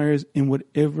desires in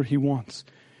whatever he wants.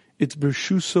 It's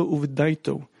bershuso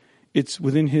uvidaito. It's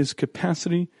within his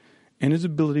capacity and his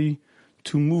ability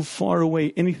to move far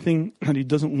away anything that he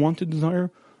doesn't want to desire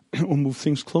or move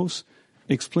things close.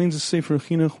 Explains the Sefer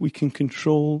Chinuch, we can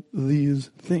control these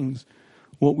things.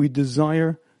 What we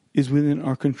desire is within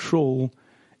our control,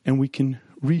 and we can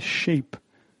reshape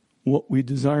what we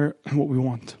desire and what we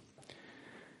want.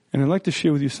 And I'd like to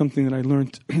share with you something that I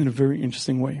learned in a very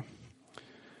interesting way.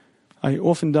 I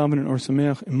often daven in Or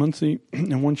Sameach in Muncie,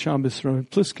 and one Shabbos Rabbi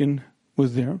Pliskin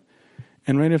was there.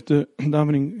 And right after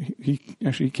davening,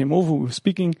 he came over, we were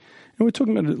speaking, and we were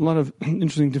talking about a lot of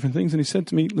interesting different things. And he said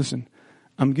to me, listen,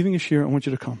 I'm giving a shiur, I want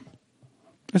you to come.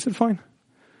 I said, fine.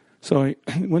 So I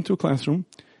went to a classroom,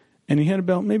 and he had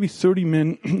about maybe 30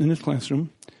 men in his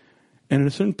classroom. And at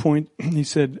a certain point, he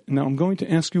said, now I'm going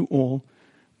to ask you all,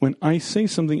 when I say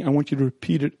something, I want you to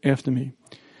repeat it after me.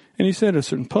 And he said a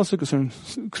certain pasuk, a certain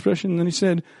expression, and then he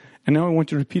said, and now I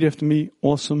want you to repeat after me,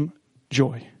 awesome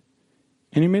joy.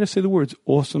 And he made us say the words,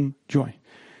 awesome joy.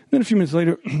 And then a few minutes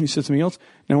later, he said something else,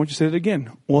 and I want you to say it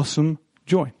again, awesome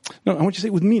joy. No, I want you to say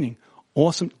it with meaning,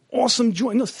 awesome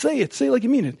joy. No, say it like you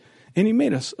mean it. And he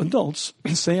made us, adults,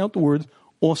 say out the words,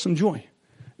 awesome joy.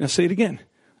 Now say it again,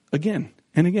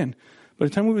 and again. By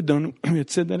the time we were done, we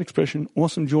had said that expression,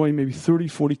 awesome joy, maybe 30,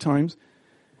 40 times.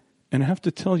 And I have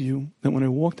to tell you that when I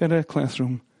walked out of that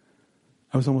classroom,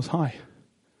 I was almost high.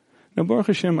 Now, Baruch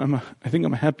Hashem, I think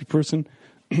I'm a happy person.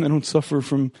 I don't suffer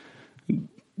from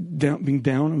being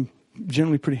down. I'm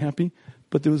generally pretty happy.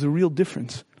 But there was a real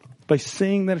difference. By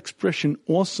saying that expression,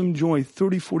 awesome joy,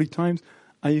 30, 40 times,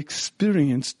 I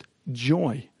experienced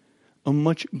joy, a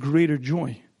much greater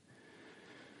joy.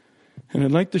 And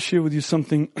I'd like to share with you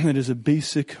something that is a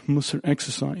basic Musar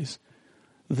exercise.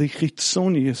 The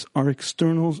chitzonius, our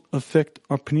externals, affect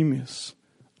our pnimius.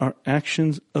 Our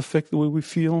actions affect the way we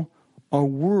feel. Our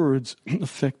words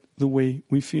affect the way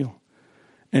we feel.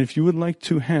 And if you would like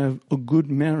to have a good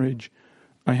marriage,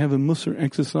 I have a Musar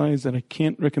exercise that I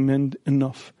can't recommend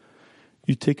enough.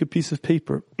 You take a piece of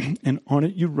paper, and on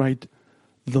it you write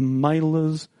the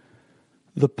milas,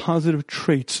 the positive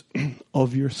traits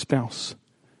of your spouse.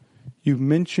 You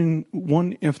mention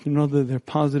one after another their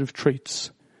positive traits.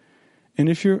 And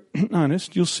if you're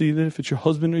honest, you'll see that if it's your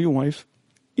husband or your wife,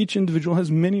 each individual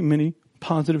has many, many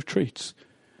positive traits.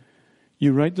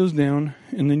 You write those down,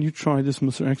 and then you try this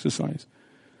Musar exercise.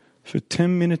 For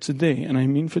 10 minutes a day, and I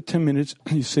mean for 10 minutes,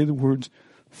 you say the words,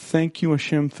 thank you,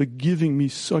 Hashem, for giving me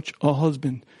such a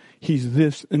husband. He's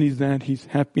this and he's that. He's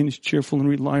happy and he's cheerful and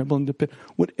reliable and dependent.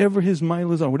 Whatever his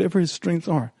milas are, whatever his strengths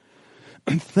are.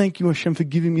 And thank you, Hashem, for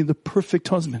giving me the perfect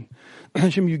husband.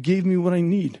 Hashem, you gave me what I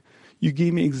need. You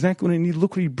gave me exactly what I need.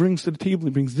 Look what he brings to the table.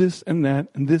 He brings this and that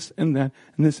and this and that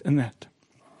and this and that.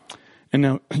 And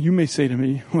now you may say to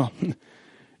me, well, it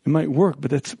might work, but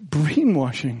that's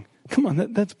brainwashing. Come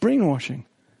on, that's brainwashing.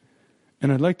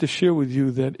 And I'd like to share with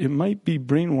you that it might be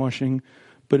brainwashing,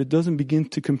 but it doesn't begin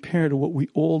to compare to what we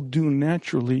all do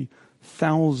naturally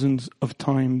thousands of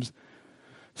times,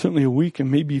 certainly a week and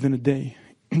maybe even a day.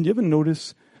 Do you ever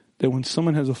notice that when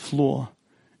someone has a flaw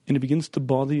and it begins to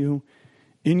bother you,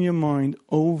 in your mind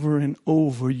over and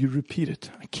over you repeat it?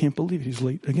 I can't believe it. He's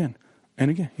late again and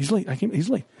again. He's late. He's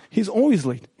late. He's always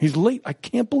late. He's late. I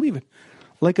can't believe it.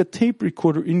 Like a tape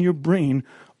recorder in your brain,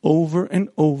 over and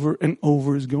over and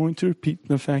over is going to repeat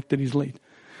the fact that he's late.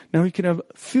 Now, he could have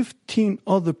 15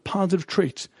 other positive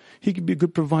traits. He could be a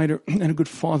good provider and a good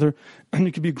father, and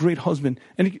he could be a great husband,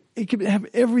 and he could have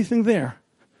everything there.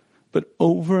 But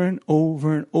over and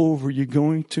over and over, you're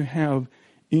going to have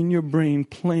in your brain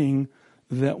playing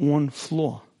that one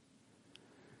flaw.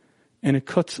 And it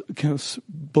cuts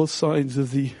both sides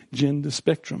of the gender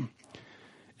spectrum.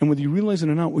 And whether you realize it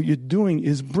or not, what you're doing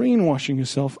is brainwashing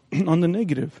yourself on the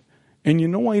negative. And you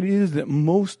know why it is that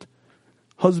most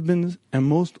husbands and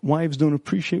most wives don't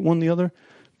appreciate one the other?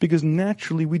 Because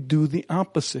naturally we do the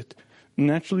opposite.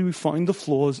 Naturally we find the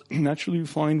flaws. Naturally we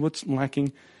find what's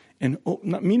lacking. And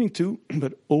not meaning to,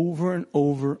 but over and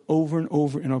over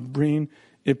in our brain,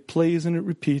 it plays and it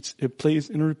repeats. It plays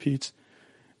and it repeats.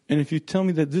 And if you tell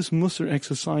me that this Musar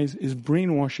exercise is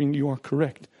brainwashing, you are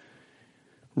correct.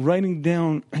 Writing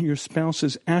down your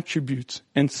spouse's attributes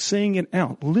and saying it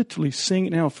out, literally saying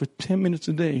it out for 10 minutes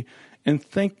a day, and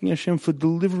thanking Hashem for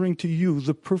delivering to you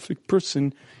the perfect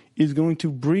person is going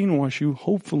to brainwash you,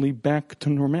 hopefully, back to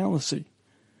normalcy.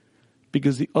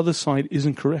 Because the other side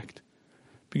isn't correct.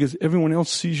 Because everyone else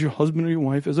sees your husband or your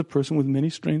wife as a person with many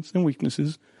strengths and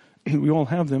weaknesses. We all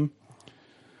have them.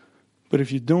 But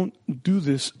if you don't do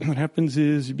this, what happens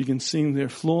is you begin seeing their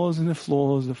flaws and their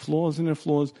flaws, their flaws and their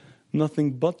flaws,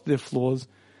 nothing but their flaws.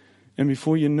 And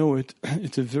before you know it,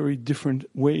 it's a very different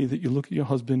way that you look at your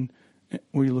husband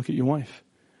or you look at your wife.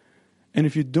 And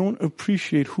if you don't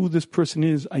appreciate who this person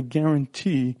is, I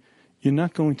guarantee you're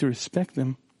not going to respect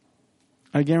them.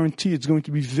 I guarantee it's going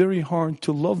to be very hard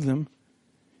to love them.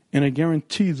 And I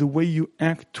guarantee the way you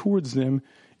act towards them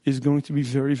is going to be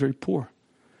very, very poor.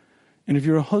 And if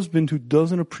you're a husband who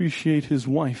doesn't appreciate his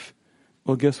wife,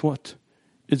 well, guess what?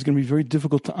 It's going to be very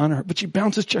difficult to honor her. But she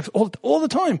bounces checks all the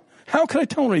time. How can I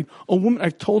tolerate a woman?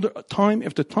 I've told her time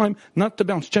after time not to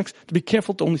bounce checks, to be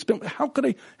careful, to only spend. How could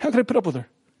I put up with her?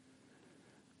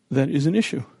 That is an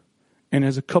issue. And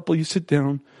as a couple, you sit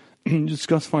down and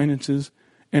discuss finances,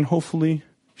 and hopefully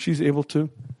she's able to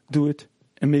do it,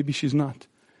 and maybe she's not.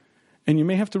 And you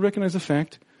may have to recognize the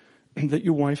fact that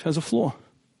your wife has a flaw,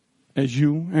 as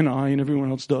you and I and everyone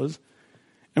else does.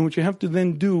 And what you have to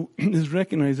then do is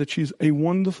recognize that she's a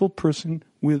wonderful person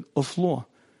with a flaw.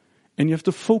 And you have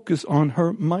to focus on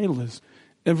her milas,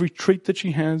 every trait that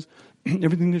she has,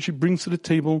 everything that she brings to the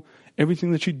table,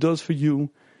 everything that she does for you.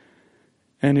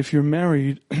 And if you're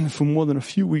married for more than a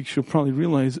few weeks, you'll probably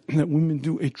realize that women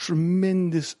do a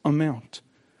tremendous amount.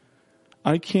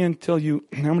 I can't tell you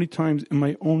how many times in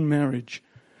my own marriage,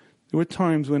 there were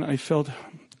times when I felt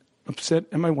upset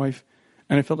at my wife,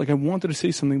 and I felt like I wanted to say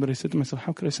something, but I said to myself,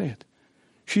 how could I say it?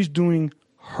 She's doing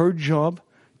her job,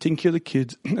 taking care of the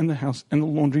kids and the house and the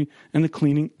laundry and the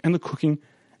cleaning and the cooking,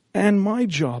 and my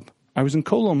job. I was in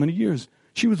Kollel many years.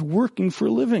 She was working for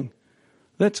a living.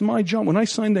 That's my job. When I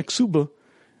signed that ksuba,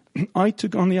 I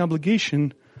took on the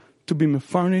obligation to be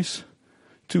mefarnes,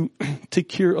 to take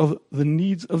care of the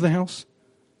needs of the house.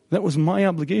 That was my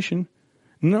obligation.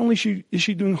 Not only is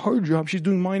she doing her job, she's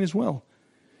doing mine as well.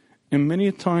 And many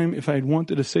a time, if I had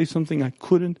wanted to say something, I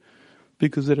couldn't,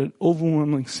 because it had an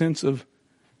overwhelming sense of,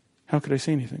 how could I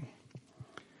say anything?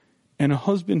 And a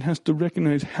husband has to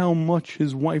recognize how much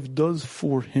his wife does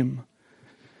for him.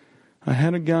 I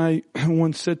had a guy who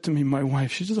once said to me, my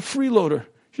wife, she's just a freeloader.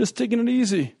 She's just taking it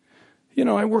easy.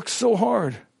 I work so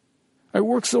hard.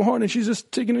 And she's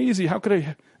just taking it easy. How could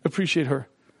I appreciate her?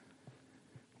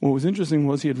 What was interesting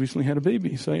was he had recently had a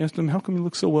baby. So I asked him, how come you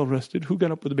look so well rested? Who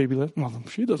got up with the baby last? Well,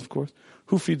 she does, of course.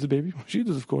 Who feeds the baby? She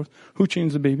does, of course. Who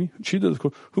changes the baby? She does, of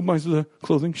course. Who buys the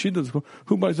clothing? She does, of course.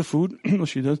 Who buys the food? Well,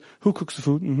 she does. Who cooks the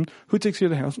food? Mm-hmm. Who takes care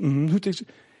of the house? Mm-hmm.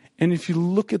 And if you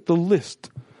look at the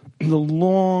list, the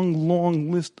long,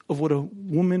 long list of what a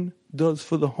woman does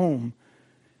for the home,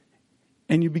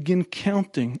 and you begin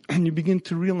counting, and you begin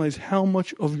to realize how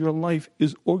much of your life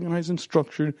is organized and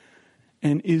structured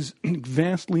and is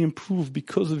vastly improved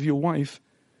because of your wife,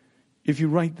 if you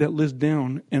write that list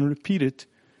down and repeat it,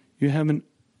 you have an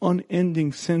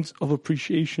unending sense of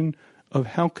appreciation of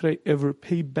how could I ever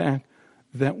pay back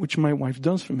that which my wife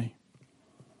does for me.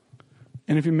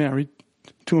 And if you're married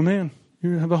to a man,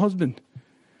 you have a husband,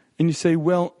 and you say,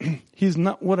 well, he's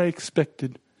not what I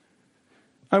expected.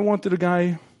 I wanted a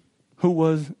guy who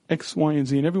was X, Y, and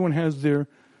Z, and everyone has their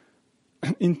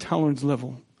intolerance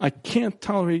level. I can't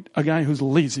tolerate a guy who's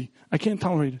lazy. I can't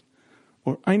tolerate it.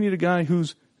 Or I need a guy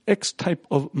who's X type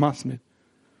of masmid.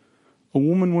 A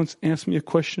woman once asked me a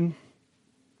question.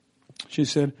 She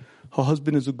said her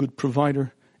husband is a good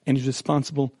provider and he's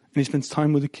responsible and he spends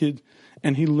time with the kid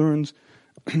and he learns.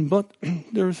 But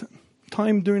there's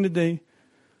time during the day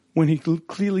when he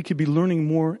clearly could be learning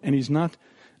more and he's not.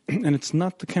 And it's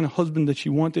not the kind of husband that she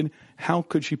wanted. How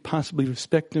could she possibly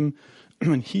respect him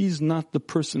when he's not the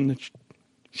person that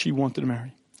she wanted to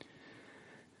marry?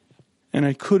 And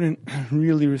I couldn't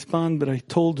really respond, but I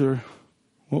told her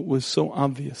what was so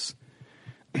obvious.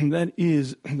 And that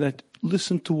is that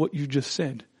listen to what you just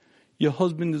said. Your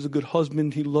husband is a good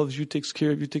husband. He loves you, takes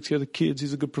care of you, takes care of the kids.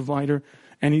 He's a good provider.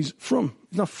 And he's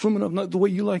not frum enough, not the way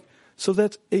you like. So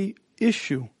that's a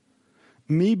issue.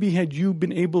 Maybe had you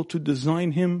been able to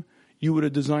design him, you would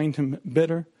have designed him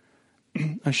better.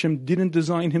 Hashem didn't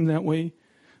design him that way.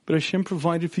 But Hashem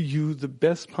provided for you the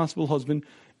best possible husband.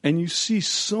 And you see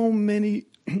so many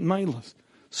milas,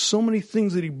 so many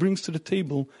things that he brings to the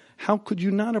table. How could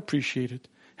you not appreciate it?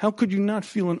 How could you not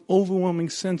feel an overwhelming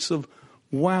sense of,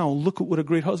 wow, look at what a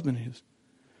great husband he is?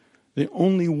 The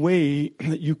only way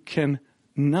that you can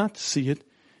not see it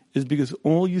is because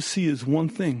all you see is one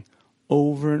thing.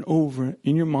 Over and over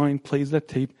in your mind plays that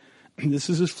tape. And this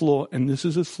is his flaw, and this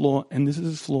is his flaw, and this is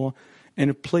his flaw. And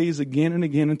it plays again and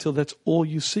again until that's all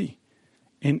you see.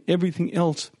 And everything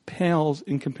else pales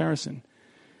in comparison.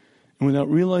 And without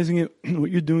realizing it, what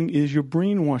you're doing is you're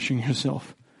brainwashing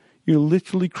yourself. You're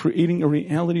literally creating a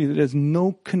reality that has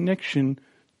no connection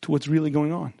to what's really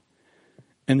going on.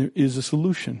 And there is a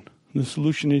solution. The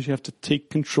solution is you have to take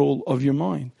control of your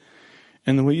mind.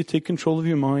 And the way you take control of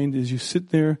your mind is you sit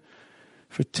there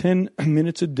for 10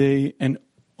 minutes a day and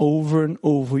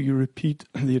over you repeat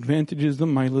the advantages, the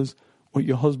milas, what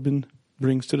your husband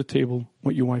brings to the table,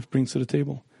 what your wife brings to the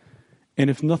table. And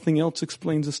if nothing else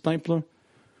explains a stipler,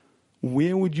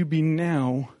 where would you be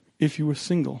now if you were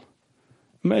single?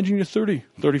 Imagine you're 30,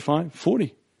 35,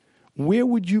 40. Where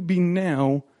would you be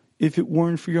now if it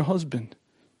weren't for your husband.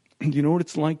 Do you know what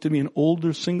it's like to be an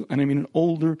older single, and I mean an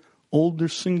older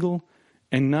single,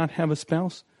 and not have a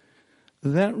spouse?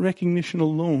 That recognition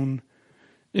alone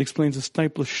explains the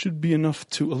stipler should be enough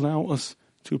to allow us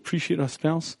to appreciate our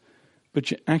spouse,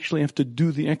 but you actually have to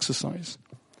do the exercise.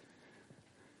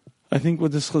 I think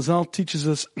what this Chazal teaches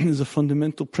us is a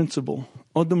fundamental principle.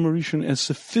 Adam Rishon, as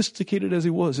sophisticated as he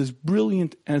was, as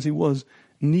brilliant as he was,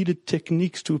 needed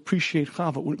techniques to appreciate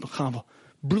Chava.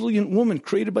 Brilliant woman,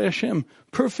 created by Hashem,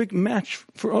 perfect match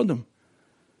for Adam.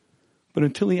 But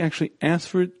until he actually asked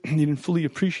for it, he didn't fully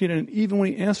appreciate it. And even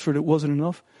when he asked for it, it wasn't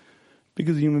enough.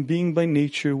 Because a human being by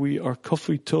nature, we are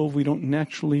kafri tov, we don't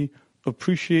naturally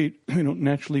appreciate, we don't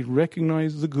naturally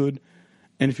recognize the good.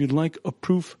 And if you'd like a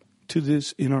proof to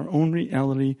this in our own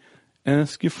reality,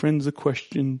 ask your friends the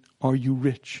question, are you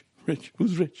rich? Rich.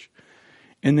 Who's rich?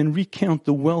 And then recount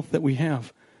the wealth that we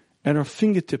have at our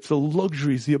fingertips, the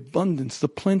luxuries, the abundance, the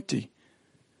plenty.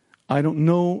 I don't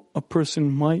know a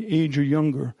person my age or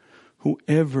younger who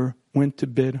ever went to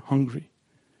bed hungry.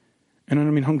 And I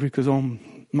don't mean hungry because, oh,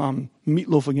 mom,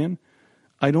 meatloaf again.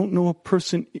 I don't know a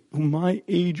person my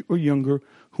age or younger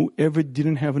who ever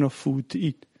didn't have enough food to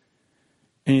eat.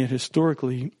 And yet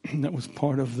historically, that was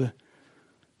part of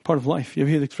life. You ever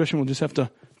hear the expression, we'll just have to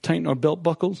tighten our belt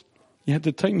buckles? You had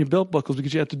to tighten your belt buckles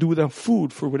because you had to do without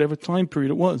food for whatever time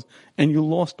period it was. And you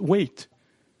lost weight.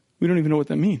 We don't even know what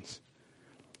that means.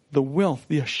 The wealth,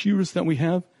 the ashiras that we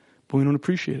have, but we don't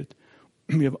appreciate it.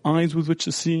 We have eyes with which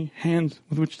to see, hands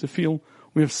with which to feel.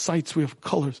 We have sights, we have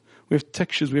colors, we have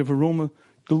textures, we have aroma,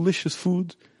 delicious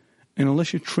foods. And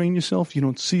unless you train yourself, you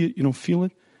don't see it, you don't feel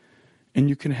it. And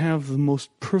you can have the most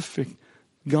perfect,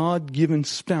 God-given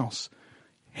spouse,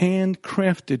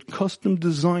 handcrafted, custom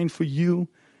designed for you,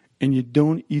 and you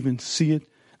don't even see it,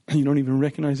 and you don't even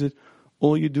recognize it.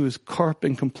 All you do is carp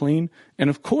and complain. And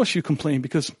of course you complain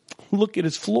because look at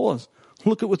his flaws.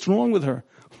 Look at what's wrong with her.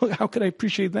 Look, how could I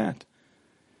appreciate that?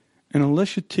 And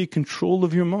unless you take control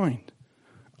of your mind,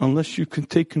 unless you can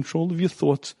take control of your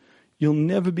thoughts, you'll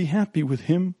never be happy with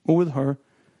him or with her,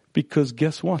 because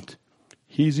guess what?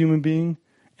 He's a human being,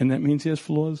 and that means he has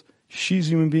flaws. She's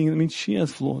a human being, and that means she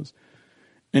has flaws.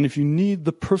 And if you need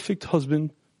the perfect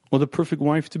husband or the perfect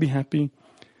wife to be happy,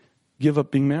 give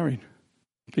up being married,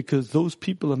 because those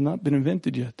people have not been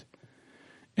invented yet.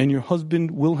 And your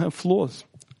husband will have flaws.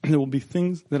 There will be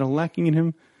things that are lacking in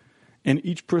him, and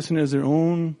each person has their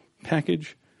own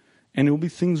package, and there will be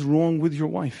things wrong with your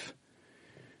wife.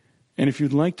 And if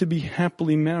you'd like to be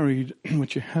happily married,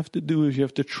 what you have to do is you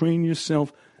have to train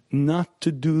yourself not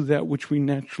to do that which we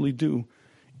naturally do.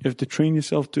 You have to train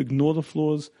yourself to ignore the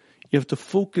flaws. You have to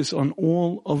focus on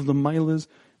all of the milas,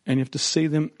 and you have to say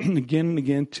them again and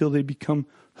again till they become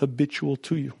habitual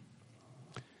to you.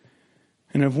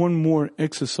 And I have one more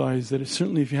exercise that is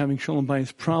certainly, if you're having shalom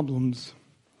bayis problems,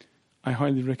 I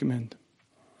highly recommend.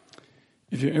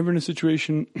 If you're ever in a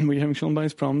situation where you're having shalom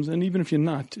bayis problems, and even if you're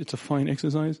not, it's a fine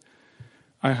exercise,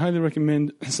 I highly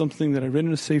recommend something that I read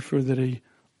in a sefer that a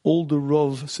older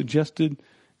Rav suggested,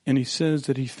 and he says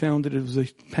that he found that it was a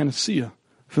panacea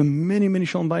for many, many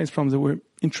shalom bayis problems that were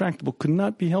intractable, could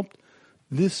not be helped.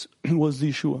 This was the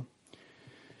Yeshua.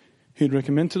 He'd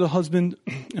recommend to the husband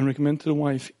and recommend to the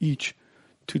wife each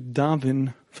to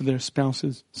daven for their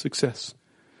spouse's success.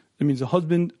 That means the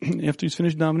husband, after he's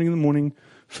finished davening in the morning,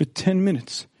 for 10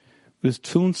 minutes, with his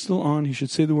tefillin still on, he should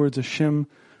say the words, Hashem,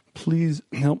 please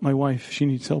help my wife. She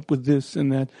needs help with this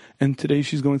and that, and today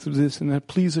she's going through this and that.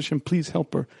 Please, Hashem, please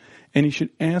help her. And he should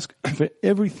ask for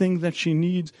everything that she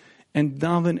needs and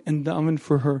daven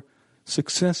for her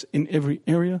success in every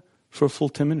area for a full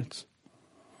 10 minutes.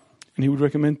 And he would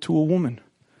recommend to a woman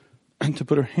to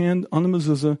put her hand on the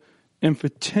mezuzah and for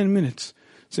 10 minutes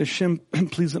say, Hashem,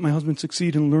 please let my husband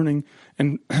succeed in learning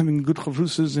and having good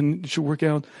chavrusas, and it should work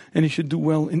out, and he should do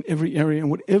well in every area.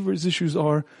 And whatever his issues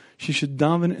are, she should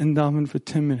daven for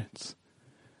 10 minutes.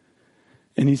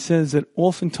 And he says that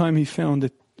oftentimes he found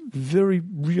that very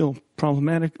real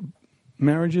problematic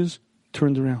marriages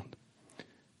turned around.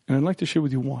 And I'd like to share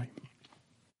with you why.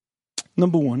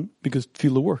 Number one, because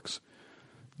tefillah works.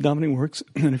 Davening works.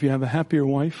 And if you have a happier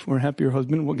wife or a happier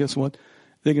husband, well, guess what?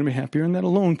 They're going to be happier, and that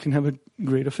alone can have a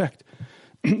great effect.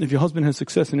 If your husband has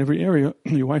success in every area,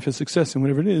 your wife has success in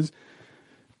whatever it is,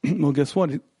 well, guess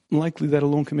what? Likely that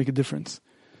alone can make a difference.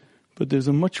 But there's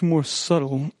a much more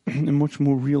subtle and much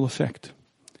more real effect.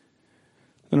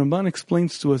 The Ramban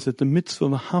explains to us that the mitzvah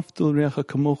of Haftal Recha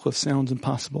Kamocha sounds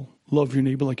impossible. Love your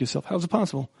neighbor like yourself. How's it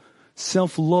possible?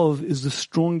 Self-love is the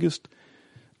strongest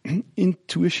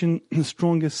intuition, the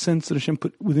strongest sense that Hashem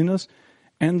put within us.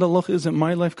 And the halacha is that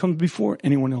my life comes before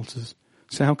anyone else's.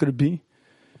 So how could it be?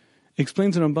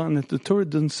 explains in Ramban that the Torah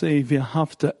doesn't say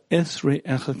v'ahavta es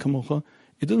re'echa kamocha.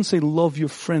 It doesn't say love your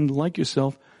friend like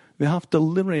yourself. V'ahavta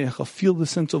lire'echa, feel the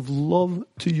sense of love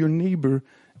to your neighbor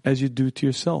as you do to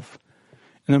yourself.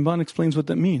 And Ramban explains what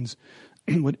that means.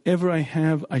 Whatever I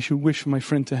have, I should wish for my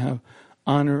friend to have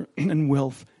honor and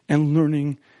wealth and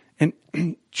learning and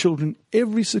children.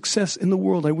 Every success in the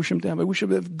world I wish him to have. I wish him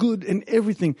to have good and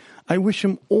everything. I wish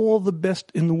him all the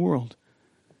best in the world.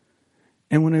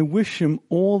 And when I wish him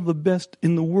all the best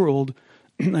in the world,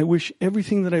 I wish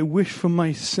everything that I wish for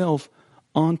myself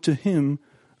onto him.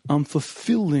 I'm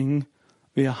fulfilling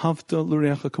ve'ahavta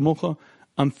l'reacha kamocha.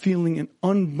 I'm feeling an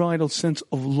unbridled sense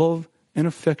of love and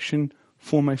affection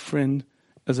for my friend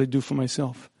as I do for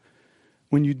myself.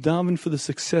 When you daven for the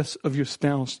success of your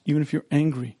spouse, even if you're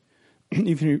angry,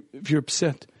 even if you're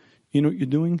upset, you know what you're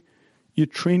doing? You're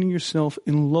training yourself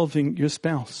in loving your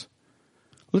spouse.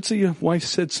 Let's say your wife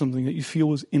said something that you feel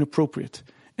was inappropriate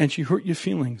and she hurt your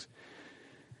feelings.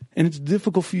 And it's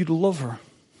difficult for you to love her.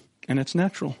 And that's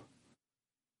natural.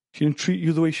 She didn't treat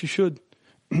you the way she should.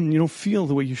 You don't feel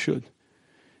the way you should.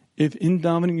 If in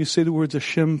davening you say the words,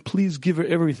 Hashem, please give her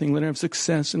everything, let her have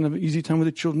success and have an easy time with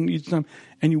the children, easy time,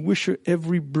 and you wish her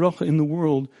every bracha in the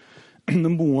world,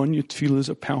 number one, your tefillahs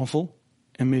are powerful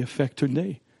and may affect her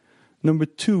day. Number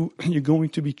two, you're going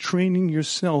to be training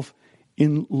yourself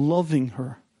in loving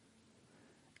her.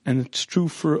 And it's true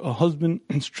for a husband,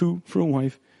 it's true for a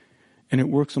wife, and it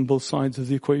works on both sides of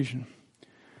the equation.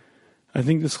 I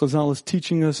think this Chazal is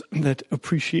teaching us that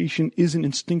appreciation isn't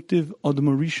instinctive. Adam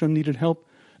Rishon needed help.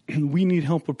 We need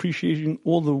help appreciating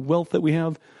all the wealth that we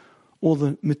have, all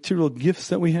the material gifts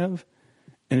that we have.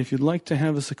 And if you'd like to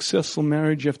have a successful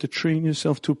marriage, you have to train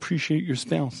yourself to appreciate your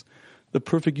spouse. The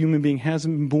perfect human being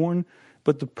hasn't been born,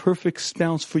 but the perfect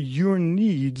spouse for your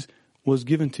needs was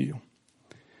given to you.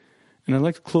 And I'd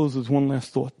like to close with one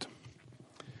last thought.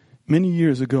 Many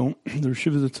years ago, the Rosh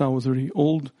Zatzal was already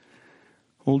older,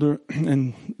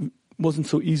 and wasn't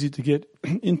so easy to get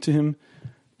into him.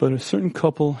 But a certain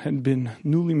couple had been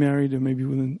newly married, or maybe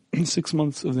within 6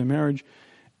 months of their marriage,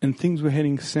 and things were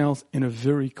heading south in a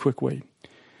very quick way.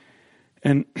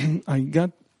 And I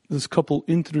got this couple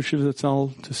into the Rosh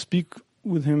Zatzal to speak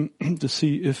with him to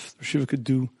see if the Rosh could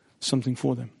do something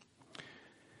for them.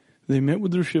 They met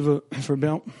with the Rosh for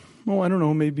about,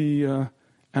 maybe an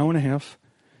hour and a half.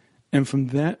 And from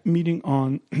that meeting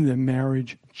on, their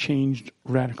marriage changed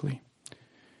radically.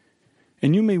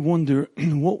 And you may wonder,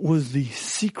 what was the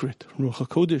secret, Ruach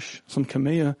HaKodesh, some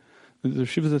kameya, that the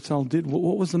Rosh Zatzal did?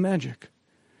 What was the magic?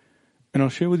 And I'll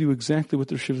share with you exactly what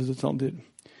the Rosh Zatzal did.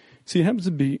 See, it happens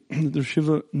to be that the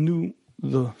Rosh knew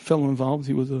the fellow involved.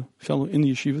 He was a fellow in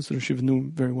the yeshiva, so the Rosh knew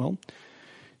him very well.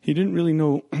 He didn't really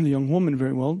know the young woman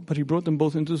very well, but he brought them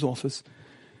both into his office,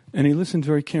 and he listened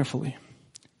very carefully.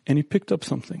 And he picked up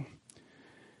something.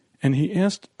 And he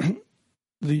asked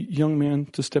the young man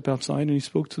to step outside, and he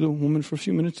spoke to the woman for a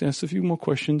few minutes, asked a few more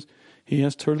questions. He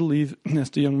asked her to leave, and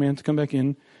asked the young man to come back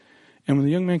in. And when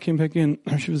the young man came back in,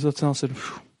 Rosh Zatzal said,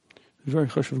 very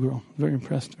chashuv girl, very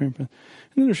impressed, very impressed.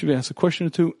 And then Rosh asked a question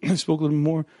or two, and spoke a little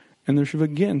more, and the Rosh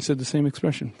again said the same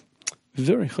expression.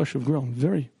 Very chashuv girl, I'm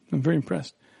very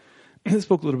impressed. And they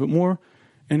spoke a little bit more,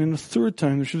 and in the third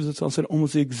time, the Rosh Zatzal said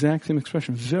almost the exact same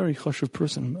expression. Very chashuv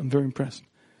person, I'm very impressed.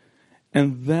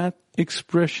 And that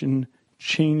expression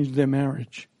changed their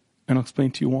marriage. And I'll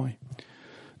explain to you why.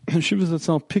 Rosh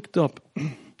Zatzal picked up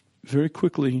very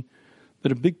quickly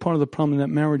that a big part of the problem in that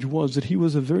marriage was that he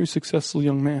was a very successful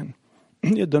young man.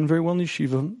 He had done very well in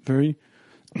yeshiva, very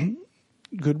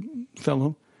good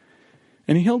fellow.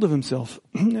 And he held of himself.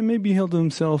 And maybe he held of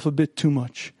himself a bit too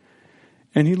much.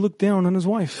 And he looked down on his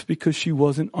wife because she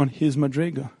wasn't on his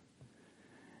madrega.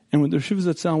 And what the Rosh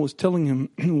Zatzal was telling him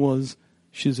was,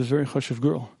 she's a very chashuv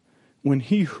girl. When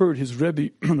he heard his Rebbe,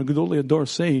 Gedolei Ador,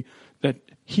 say that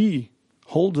he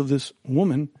hold of this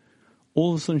woman,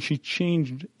 all of a sudden she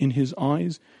changed in his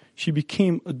eyes. She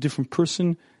became a different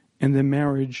person, and their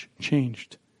marriage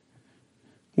changed.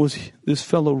 Was this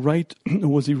fellow right, or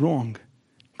was he wrong?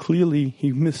 Clearly,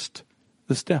 he missed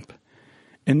the step.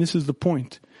 And this is the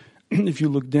point. If you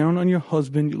look down on your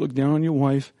husband, you look down on your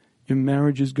wife, your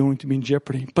marriage is going to be in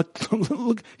jeopardy. But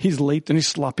look, he's late and he's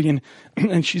sloppy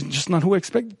and she's just not who I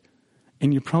expected.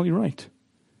 And you're probably right.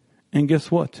 And guess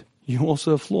what? You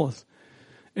also have flaws.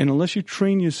 And unless you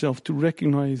train yourself to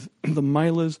recognize the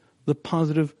milas, the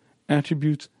positive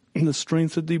attributes, and the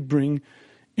strengths that they bring,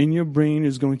 in your brain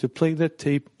is going to play that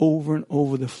tape over and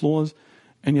over, the flaws,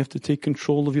 and you have to take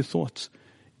control of your thoughts.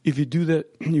 If you do that,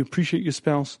 you appreciate your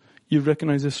spouse, you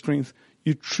recognize their strength,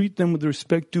 you treat them with the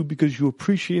respect due because you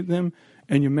appreciate them,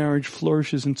 and your marriage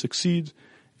flourishes and succeeds.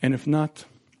 And if not,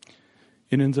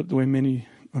 it ends up the way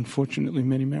unfortunately,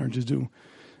 many marriages do.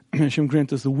 Hashem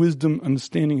grant us the wisdom,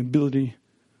 understanding, ability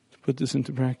to put this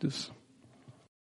into practice.